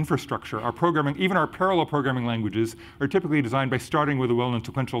into our infrastructure. Our programming, even our parallel programming languages, are typically designed by starting with a well-known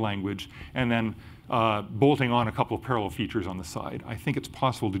sequential language and then bolting on a couple of parallel features on the side. I think it's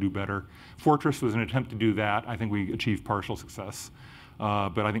possible to do better. Fortress was an attempt to do that. I think we achieved partial success,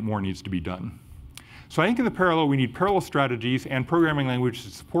 but I think more needs to be done. So I think in the parallel, we need parallel strategies and programming languages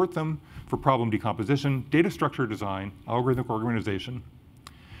to support them for problem decomposition, data structure design, algorithmic organization.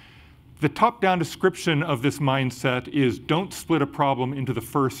 The top-down description of this mindset is don't split a problem into the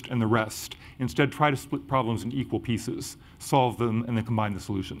first and the rest. Instead, try to split problems in equal pieces, solve them, and then combine the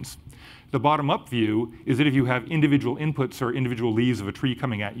solutions. The bottom-up view is that if you have individual inputs or individual leaves of a tree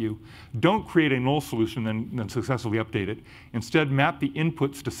coming at you, don't create a null solution and then successfully update it. Instead, map the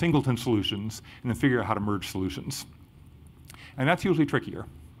inputs to singleton solutions and then figure out how to merge solutions. And that's usually trickier.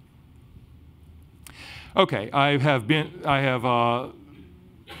 OK, I have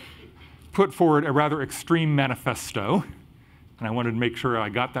put forward a rather extreme manifesto. And I wanted to make sure I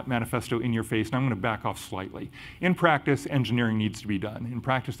got that manifesto in your face, and I'm going to back off slightly. In practice, engineering needs to be done. In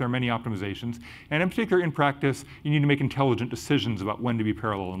practice, there are many optimizations. And in particular, in practice, you need to make intelligent decisions about when to be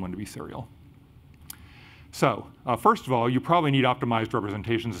parallel and when to be serial. So first of all, you probably need optimized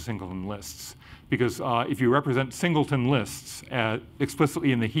representations of singleton lists. Because if you represent singleton lists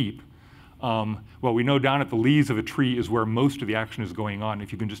explicitly in the heap, well, we know down at the leaves of a tree is where most of the action is going on.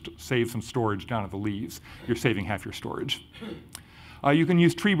 If you can just save some storage down at the leaves, you're saving half your storage. You can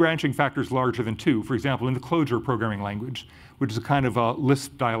use tree branching factors larger than 2. For example, in the Clojure programming language, which is a kind of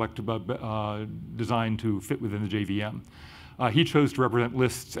Lisp dialect designed to fit within the JVM. He chose to represent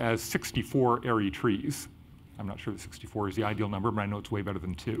lists as 64 array trees. I'm not sure that 64 is the ideal number, but I know it's way better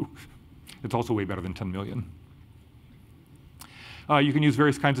than 2. It's also way better than 10 million. You can use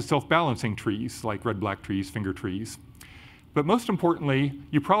various kinds of self-balancing trees, like red-black trees, finger trees. But most importantly,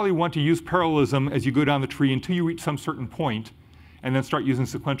 you probably want to use parallelism as you go down the tree until you reach some certain point, and then start using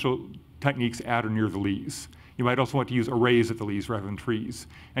sequential techniques at or near the leaves. You might also want to use arrays at the leaves rather than trees.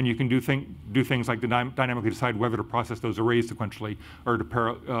 And you can do things like dynamically decide whether to process those arrays sequentially or to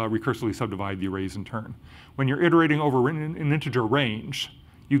recursively subdivide the arrays in turn. When you're iterating over an integer range,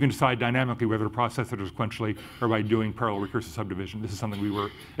 you can decide dynamically whether to process it sequentially or by doing parallel recursive subdivision. This is something we were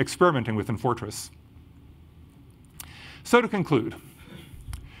experimenting with in Fortress. So to conclude,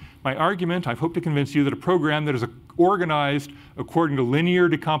 my argument, I've hoped to convince you that a program that is organized according to linear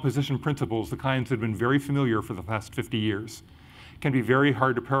decomposition principles, the kinds that have been very familiar for the past 50 years, can be very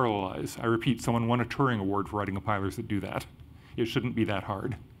hard to parallelize. I repeat, someone won a Turing Award for writing compilers that do that. It shouldn't be that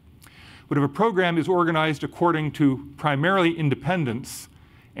hard. But if a program is organized according to primarily independence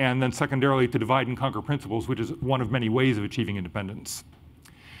and then secondarily to divide and conquer principles, which is one of many ways of achieving independence,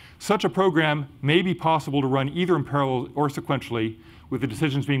 such a program may be possible to run either in parallel or sequentially, with the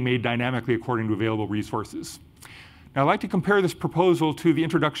decisions being made dynamically according to available resources. Now, I'd like to compare this proposal to the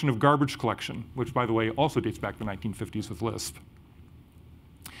introduction of garbage collection, which, by the way, also dates back to the 1950s with Lisp.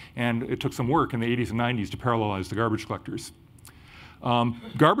 And it took some work in the 80s and 90s to parallelize the garbage collectors.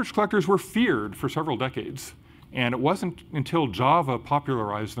 Garbage collectors were feared for several decades. And it wasn't until Java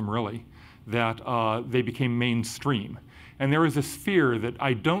popularized them, really, that they became mainstream. And there was this fear that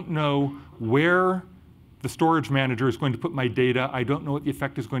I don't know where the storage manager is going to put my data. I don't know what the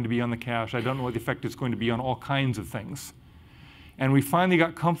effect is going to be on the cache. I don't know what the effect is going to be on all kinds of things. And we finally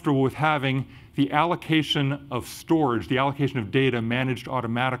got comfortable with having the allocation of storage, the allocation of data managed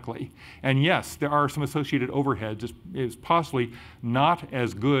automatically. And yes, there are some associated overheads. It's possibly not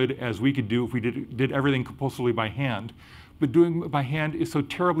as good as we could do if we did everything compulsively by hand. But doing it by hand is so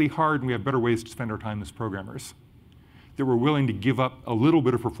terribly hard, and we have better ways to spend our time as programmers, that we're willing to give up a little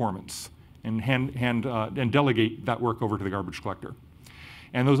bit of performance and delegate that work over to the garbage collector.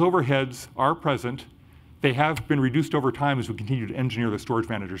 And those overheads are present. They have been reduced over time as we continue to engineer the storage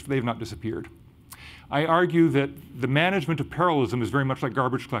managers, but they have not disappeared. I argue that the management of parallelism is very much like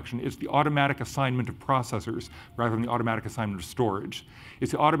garbage collection. It's the automatic assignment of processors rather than the automatic assignment of storage.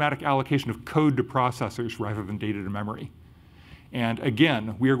 It's the automatic allocation of code to processors rather than data to memory. And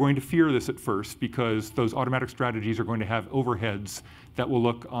again, we are going to fear this at first because those automatic strategies are going to have overheads that will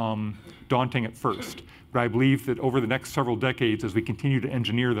look daunting at first. But I believe that over the next several decades, as we continue to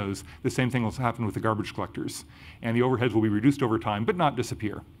engineer those, the same thing will happen with the garbage collectors. And the overheads will be reduced over time, but not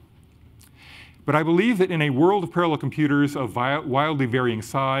disappear. But I believe that in a world of parallel computers of wildly varying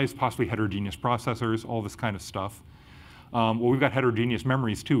size, possibly heterogeneous processors, all this kind of stuff, well, we've got heterogeneous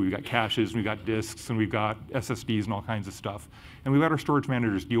memories too. We've got caches, and we've got disks, and we've got SSDs and all kinds of stuff. And we've got our storage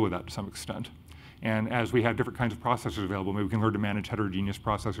managers deal with that to some extent. And as we have different kinds of processors available, maybe we can learn to manage heterogeneous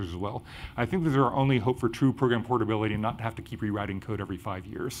processors as well. I think this is our only hope for true program portability and not to have to keep rewriting code every 5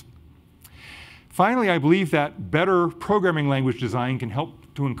 years. Finally, I believe that better programming language design can help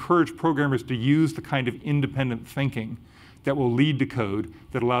to encourage programmers to use the kind of independent thinking that will lead to code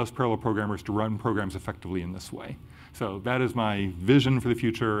that allows parallel programmers to run programs effectively in this way. So that is my vision for the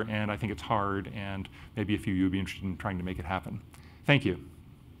future, and I think it's hard, and maybe a few of you would be interested in trying to make it happen. Thank you.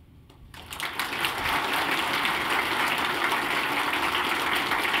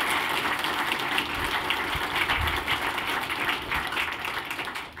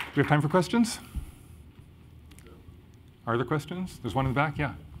 Do we have time for questions? Are there questions? There's one in the back,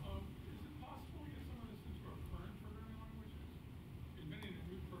 yeah.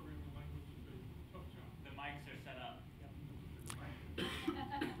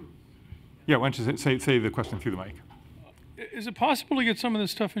 Yeah, why don't you say the question through the mic. Is it possible to get some of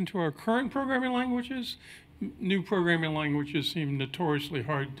this stuff into our current programming languages? New programming languages seem notoriously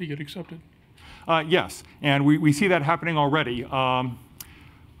hard to get accepted. Yes, and we see that happening already.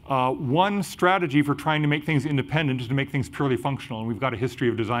 One strategy for trying to make things independent is to make things purely functional, and we've got a history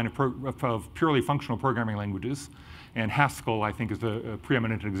of design of purely functional programming languages. And Haskell, I think, is a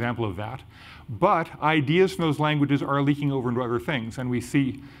preeminent example of that. But ideas from those languages are leaking over into other things. And we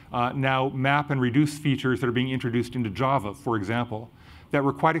see now map and reduce features that are being introduced into Java, for example, that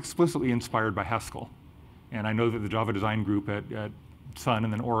were quite explicitly inspired by Haskell. And I know that the Java design group at Sun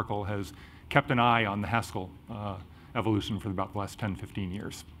and then Oracle has kept an eye on the Haskell evolution for about the last 10, 15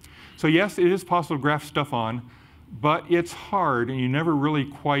 years. So yes, it is possible to graph stuff on, but it's hard, and you never really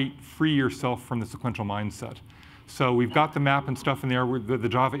quite free yourself from the sequential mindset. So we've got the map and stuff in there. The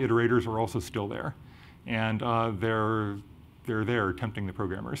Java iterators are also still there. And they're there tempting the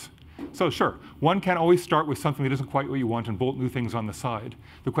programmers. So sure, one can always start with something that isn't quite what you want and bolt new things on the side.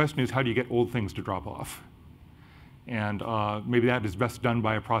 The question is, how do you get old things to drop off? And maybe that is best done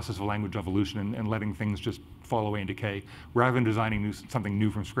by a process of language evolution and letting things just fall away and decay, rather than designing something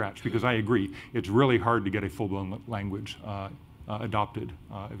new from scratch. Because I agree, it's really hard to get a full-blown language adopted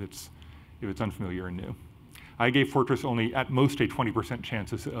if it's unfamiliar and new. I gave Fortress only at most a 20%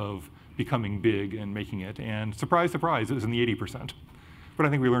 chances of becoming big and making it. And surprise, surprise, it was in the 80%. But I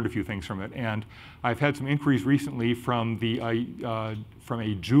think we learned a few things from it. And I've had some inquiries recently from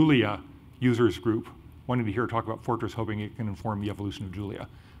a Julia users group wanting to hear talk about Fortress, hoping it can inform the evolution of Julia,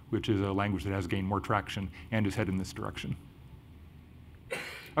 which is a language that has gained more traction and is headed in this direction.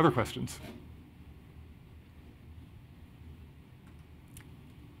 Other questions?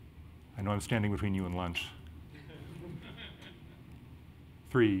 I know I'm standing between you and lunch.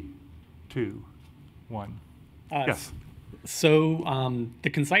 3, 2, 1. Yes. So the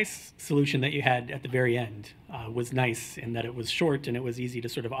concise solution that you had at the very end was nice in that it was short and it was easy to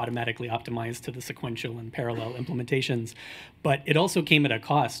sort of automatically optimize to the sequential and parallel implementations. But it also came at a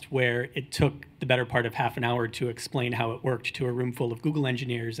cost where it took the better part of half an hour to explain how it worked to a room full of Google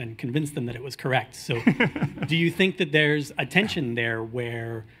engineers and convince them that it was correct. So do you think that there's a tension there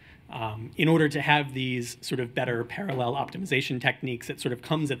where in order to have these sort of better parallel optimization techniques, it sort of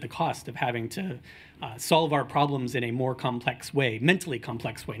comes at the cost of having to solve our problems in a more complex way, mentally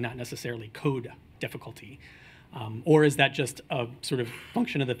complex way, not necessarily code difficulty? Or is that just a sort of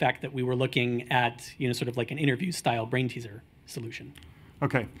function of the fact that we were looking at, sort of like an interview-style brain teaser solution?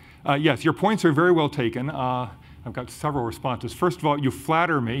 OK. Yes, your points are very well taken. I've got several responses. First of all, you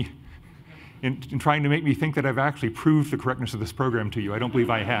flatter me in trying to make me think that I've actually proved the correctness of this program to you. I don't believe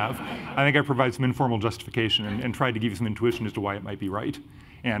I have. I think I provide some informal justification and tried to give you some intuition as to why it might be right.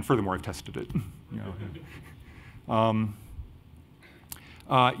 And furthermore, I've tested it.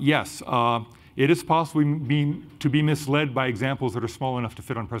 Yes, it is possible to be misled by examples that are small enough to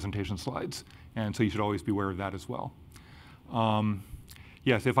fit on presentation slides. And so you should always be aware of that as well.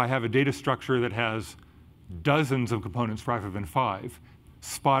 Yes, if I have a data structure that has dozens of components rather than 5,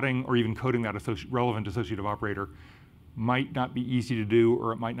 spotting or even coding that relevant associative operator might not be easy to do,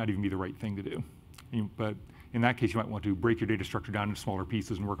 or it might not even be the right thing to do. But in that case, you might want to break your data structure down into smaller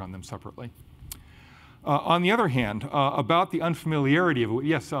pieces and work on them separately. On the other hand, about the unfamiliarity of it,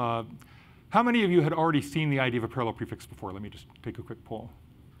 yes, how many of you had already seen the idea of a parallel prefix before? Let me just take a quick poll.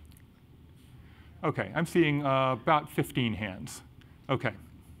 OK, I'm seeing about 15 hands. OK.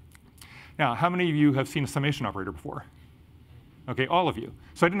 Now, how many of you have seen a summation operator before? OK, all of you.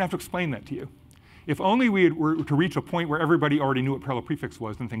 So I didn't have to explain that to you. If only we were to reach a point where everybody already knew what parallel prefix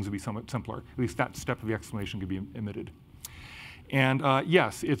was, then things would be somewhat simpler. At least that step of the explanation could be omitted. And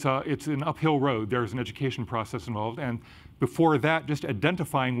yes, it's an uphill road. There's an education process involved. And before that, just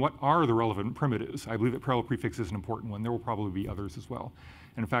identifying what are the relevant primitives. I believe that parallel prefix is an important one. There will probably be others as well.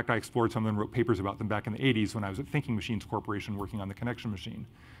 And in fact, I explored some of them and wrote papers about them back in the 80s when I was at Thinking Machines Corporation working on the connection machine,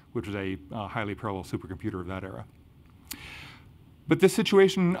 which was a highly parallel supercomputer of that era. But this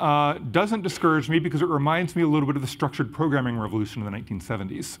situation doesn't discourage me because it reminds me a little bit of the structured programming revolution of the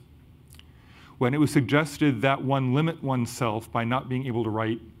 1970s, when it was suggested that one limit oneself by not being able to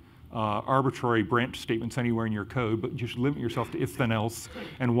write arbitrary branch statements anywhere in your code, but you should limit yourself to if then else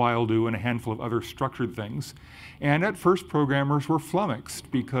and while do and a handful of other structured things. And at first, programmers were flummoxed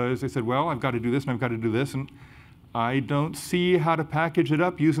because they said, well, I've got to do this and I've got to do this, and I don't see how to package it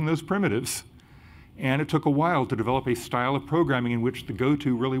up using those primitives. And it took a while to develop a style of programming in which the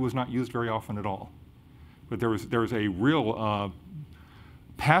goto really was not used very often at all. But there was a real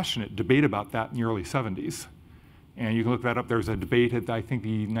passionate debate about that in the early 70s. And you can look that up. There was a debate at, I think,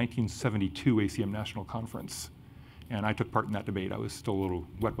 the 1972 ACM National Conference. And I took part in that debate. I was still a little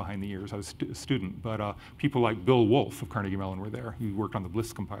wet behind the ears. I was a student. But people like Bill Wolf of Carnegie Mellon were there. He worked on the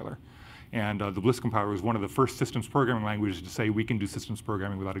Bliss compiler. And the Bliss compiler was one of the first systems programming languages to say we can do systems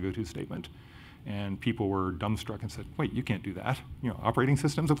programming without a goto statement. And people were dumbstruck and said, wait, you can't do that. Operating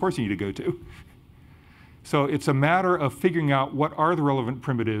systems, of course you need a goto. So it's a matter of figuring out what are the relevant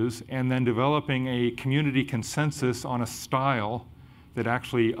primitives and then developing a community consensus on a style that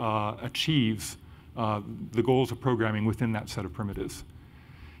actually achieves the goals of programming within that set of primitives.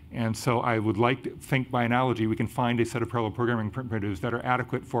 And so I would like to think, by analogy, we can find a set of parallel programming primitives that are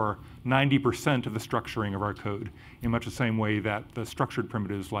adequate for 90% of the structuring of our code, in much the same way that the structured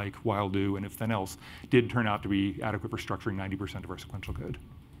primitives like while do and if then else did turn out to be adequate for structuring 90% of our sequential code.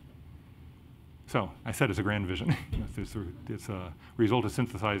 So I said it's a grand vision. It's a result of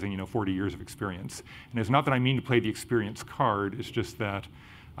synthesizing 40 years of experience. And it's not that I mean to play the experience card. It's just that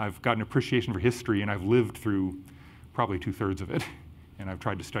I've got an appreciation for history, and I've lived through probably 2/3 of it. And I've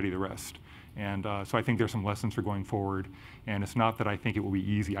tried to study the rest. And so I think there's some lessons for going forward. And it's not that I think it will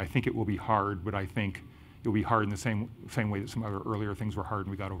be easy. I think it will be hard, but I think it'll be hard in the same way that some other earlier things were hard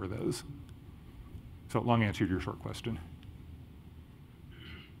and we got over those. So long answer to your short question.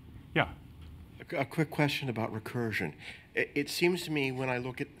 Yeah. A quick question about recursion. It seems to me when I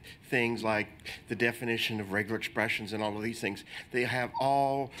look at things like the definition of regular expressions and all of these things, they have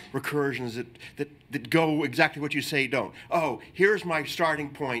all recursions that go exactly what you say don't. Oh, here's my starting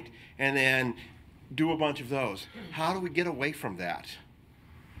point, and then do a bunch of those. How do we get away from that?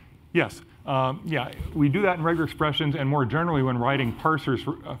 Yes. Yeah, we do that in regular expressions, and more generally when writing parsers,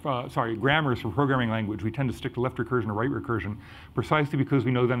 grammars for programming language, we tend to stick to left recursion or right recursion, precisely because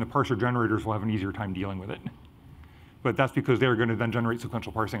we know then the parser generators will have an easier time dealing with it. But that's because they're going to then generate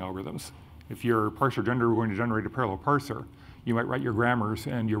sequential parsing algorithms. If your parser generator were going to generate a parallel parser, you might write your grammars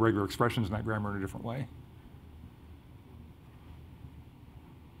and your regular expressions in that grammar in a different way.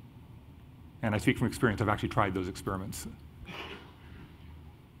 And I speak from experience. I've actually tried those experiments.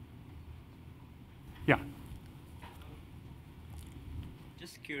 Yeah.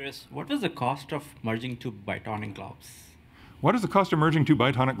 Just curious, what is the cost of merging two bitonic globs? What is the cost of merging two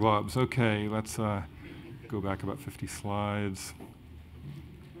bitonic globs? OK, let's go back about 50 slides.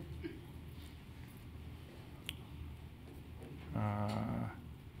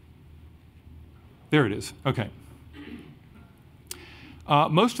 There it is. OK.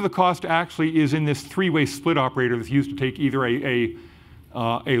 Most of the cost actually is in this three-way split operator that's used to take either a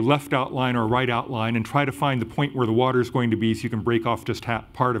left outline or a right outline and try to find the point where the water is going to be so you can break off just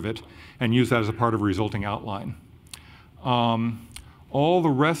part of it and use that as a part of a resulting outline. All the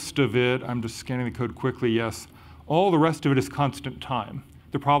rest of it, I'm just scanning the code quickly, yes. All the rest of it is constant time.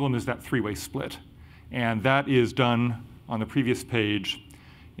 The problem is that three-way split. And that is done on the previous page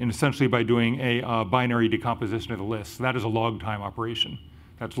essentially by doing a binary decomposition of the list. So that is a log time operation.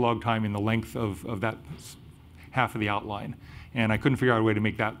 That's log time in the length of that half of the outline. And I couldn't figure out a way to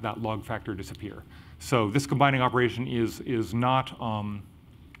make that log factor disappear. So this combining operation is not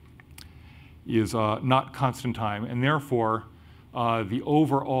constant time, and therefore the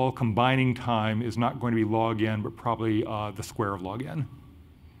overall combining time is not going to be log n, but probably the square of log n.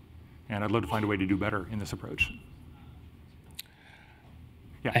 And I'd love to find a way to do better in this approach.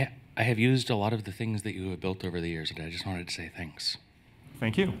 Yeah. I have used a lot of the things that you have built over the years, and I just wanted to say thanks.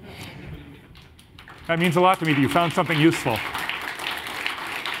 Thank you. That means a lot to me that you found something useful.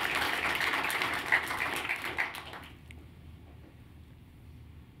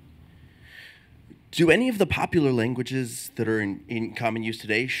 Do any of the popular languages that are in common use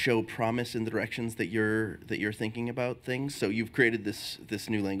today show promise in the directions that you're thinking about things? So you've created this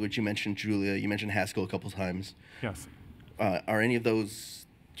new language. You mentioned Julia. You mentioned Haskell a couple times. Yes. Are any of those,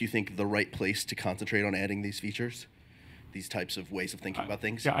 do you think, the right place to concentrate on adding these features? These types of ways of thinking about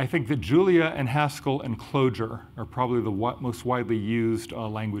things? Yeah, I think that Julia and Haskell and Clojure are probably the most widely used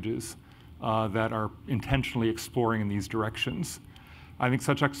languages that are intentionally exploring in these directions. I think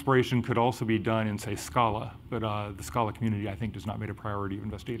such exploration could also be done in, say, Scala, but the Scala community, I think, does not make a priority of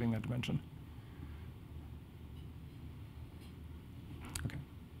investigating that dimension. Okay.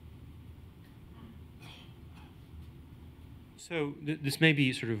 So this may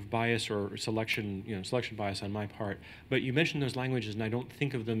be sort of bias or selection bias on my part, but you mentioned those languages, and I don't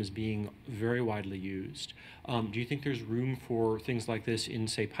think of them as being very widely used. Do you think there's room for things like this in,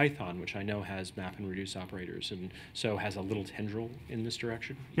 say, Python, which I know has map and reduce operators, and so has a little tendril in this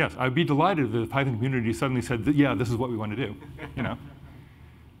direction? Yes, I'd be delighted if the Python community suddenly said, yeah, this is what we want to do.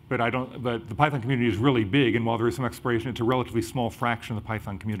 But the Python community is really big, and while there is some exploration, it's a relatively small fraction of the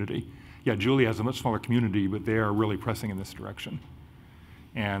Python community. Yeah, Julia has a much smaller community, but they are really pressing in this direction.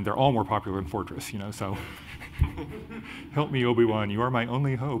 And they're all more popular than Fortress, so help me, Obi-Wan, you are my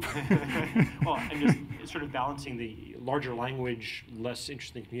only hope. Well, and just sort of balancing the larger language, less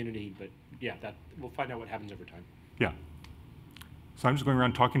interesting community, but yeah, we'll find out what happens over time. Yeah. So I'm just going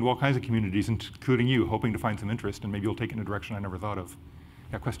around talking to all kinds of communities, including you, hoping to find some interest, and maybe you'll take it in a direction I never thought of.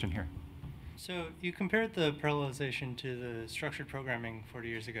 Yeah, question here. So you compared the parallelization to the structured programming 40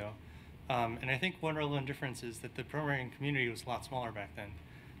 years ago. And I think one relevant difference is that the programming community was a lot smaller back then.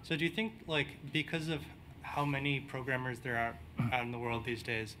 So do you think, because of how many programmers there are out in the world these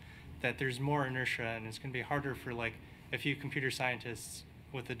days, that there's more inertia and it's going to be harder for a few computer scientists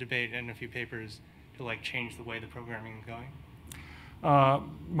with a debate and a few papers to change the way the programming is going?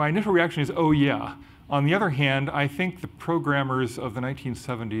 My initial reaction is, oh yeah. On the other hand, I think the programmers of the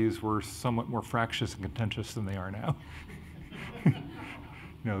 1970s were somewhat more fractious and contentious than they are now.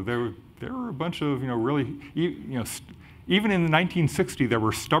 There were a bunch of really, even in the 1960s, there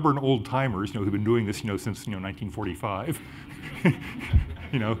were stubborn old timers who've been doing this since 1945,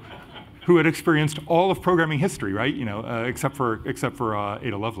 who had experienced all of programming history, right? Except for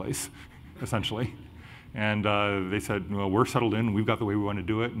Ada Lovelace, essentially. And they said, well, we're settled in, we've got the way we want to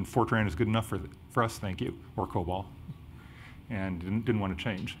do it, and Fortran is good enough for us, thank you, or COBOL. And didn't want to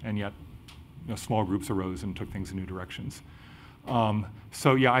change. And yet, small groups arose and took things in new directions.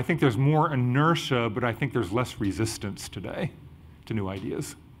 So yeah, I think there's more inertia, but I think there's less resistance today to new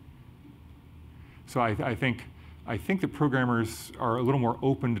ideas. So I think that programmers are a little more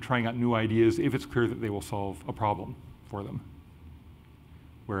open to trying out new ideas if it's clear that they will solve a problem for them.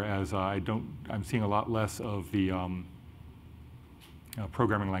 Whereas I'm seeing a lot less of the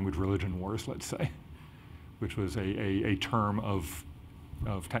programming language religion wars, let's say, which was a term of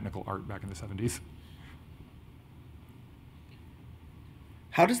technical art back in the 70s.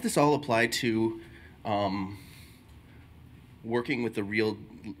 How does this all apply to working with the real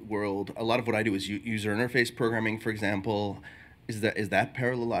world? A lot of what I do is user interface programming, for example. Is that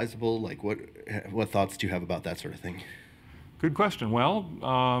parallelizable? Like, what thoughts do you have about that sort of thing? Good question. Well,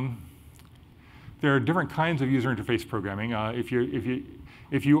 there are different kinds of user interface programming.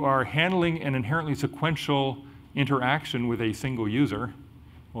 If you are handling an inherently sequential interaction with a single user,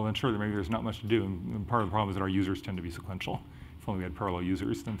 well, then sure, maybe there's not much to do. And part of the problem is that our users tend to be sequential. If only we had parallel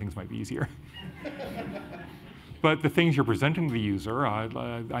users, then things might be easier. But the things you're presenting to the user, I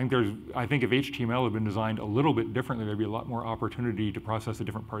think if HTML had been designed a little bit differently, there'd be a lot more opportunity to process the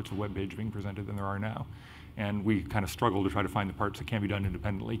different parts of the web page being presented than there are now. And we kind of struggle to try to find the parts that can be done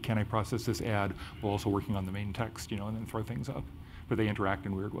independently. Can I process this ad while also working on the main text, and then throw things up? But they interact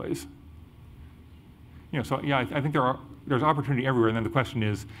in weird ways. So yeah, I think there's opportunity everywhere. And then the question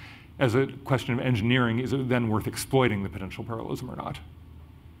is, as a question of engineering, is it then worth exploiting the potential parallelism or not?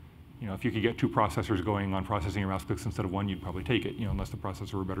 If you could get two processors going on processing your mouse clicks instead of one, you'd probably take it, unless the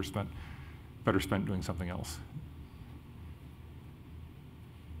processor were better spent doing something else.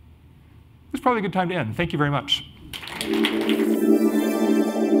 It's probably a good time to end. Thank you very much.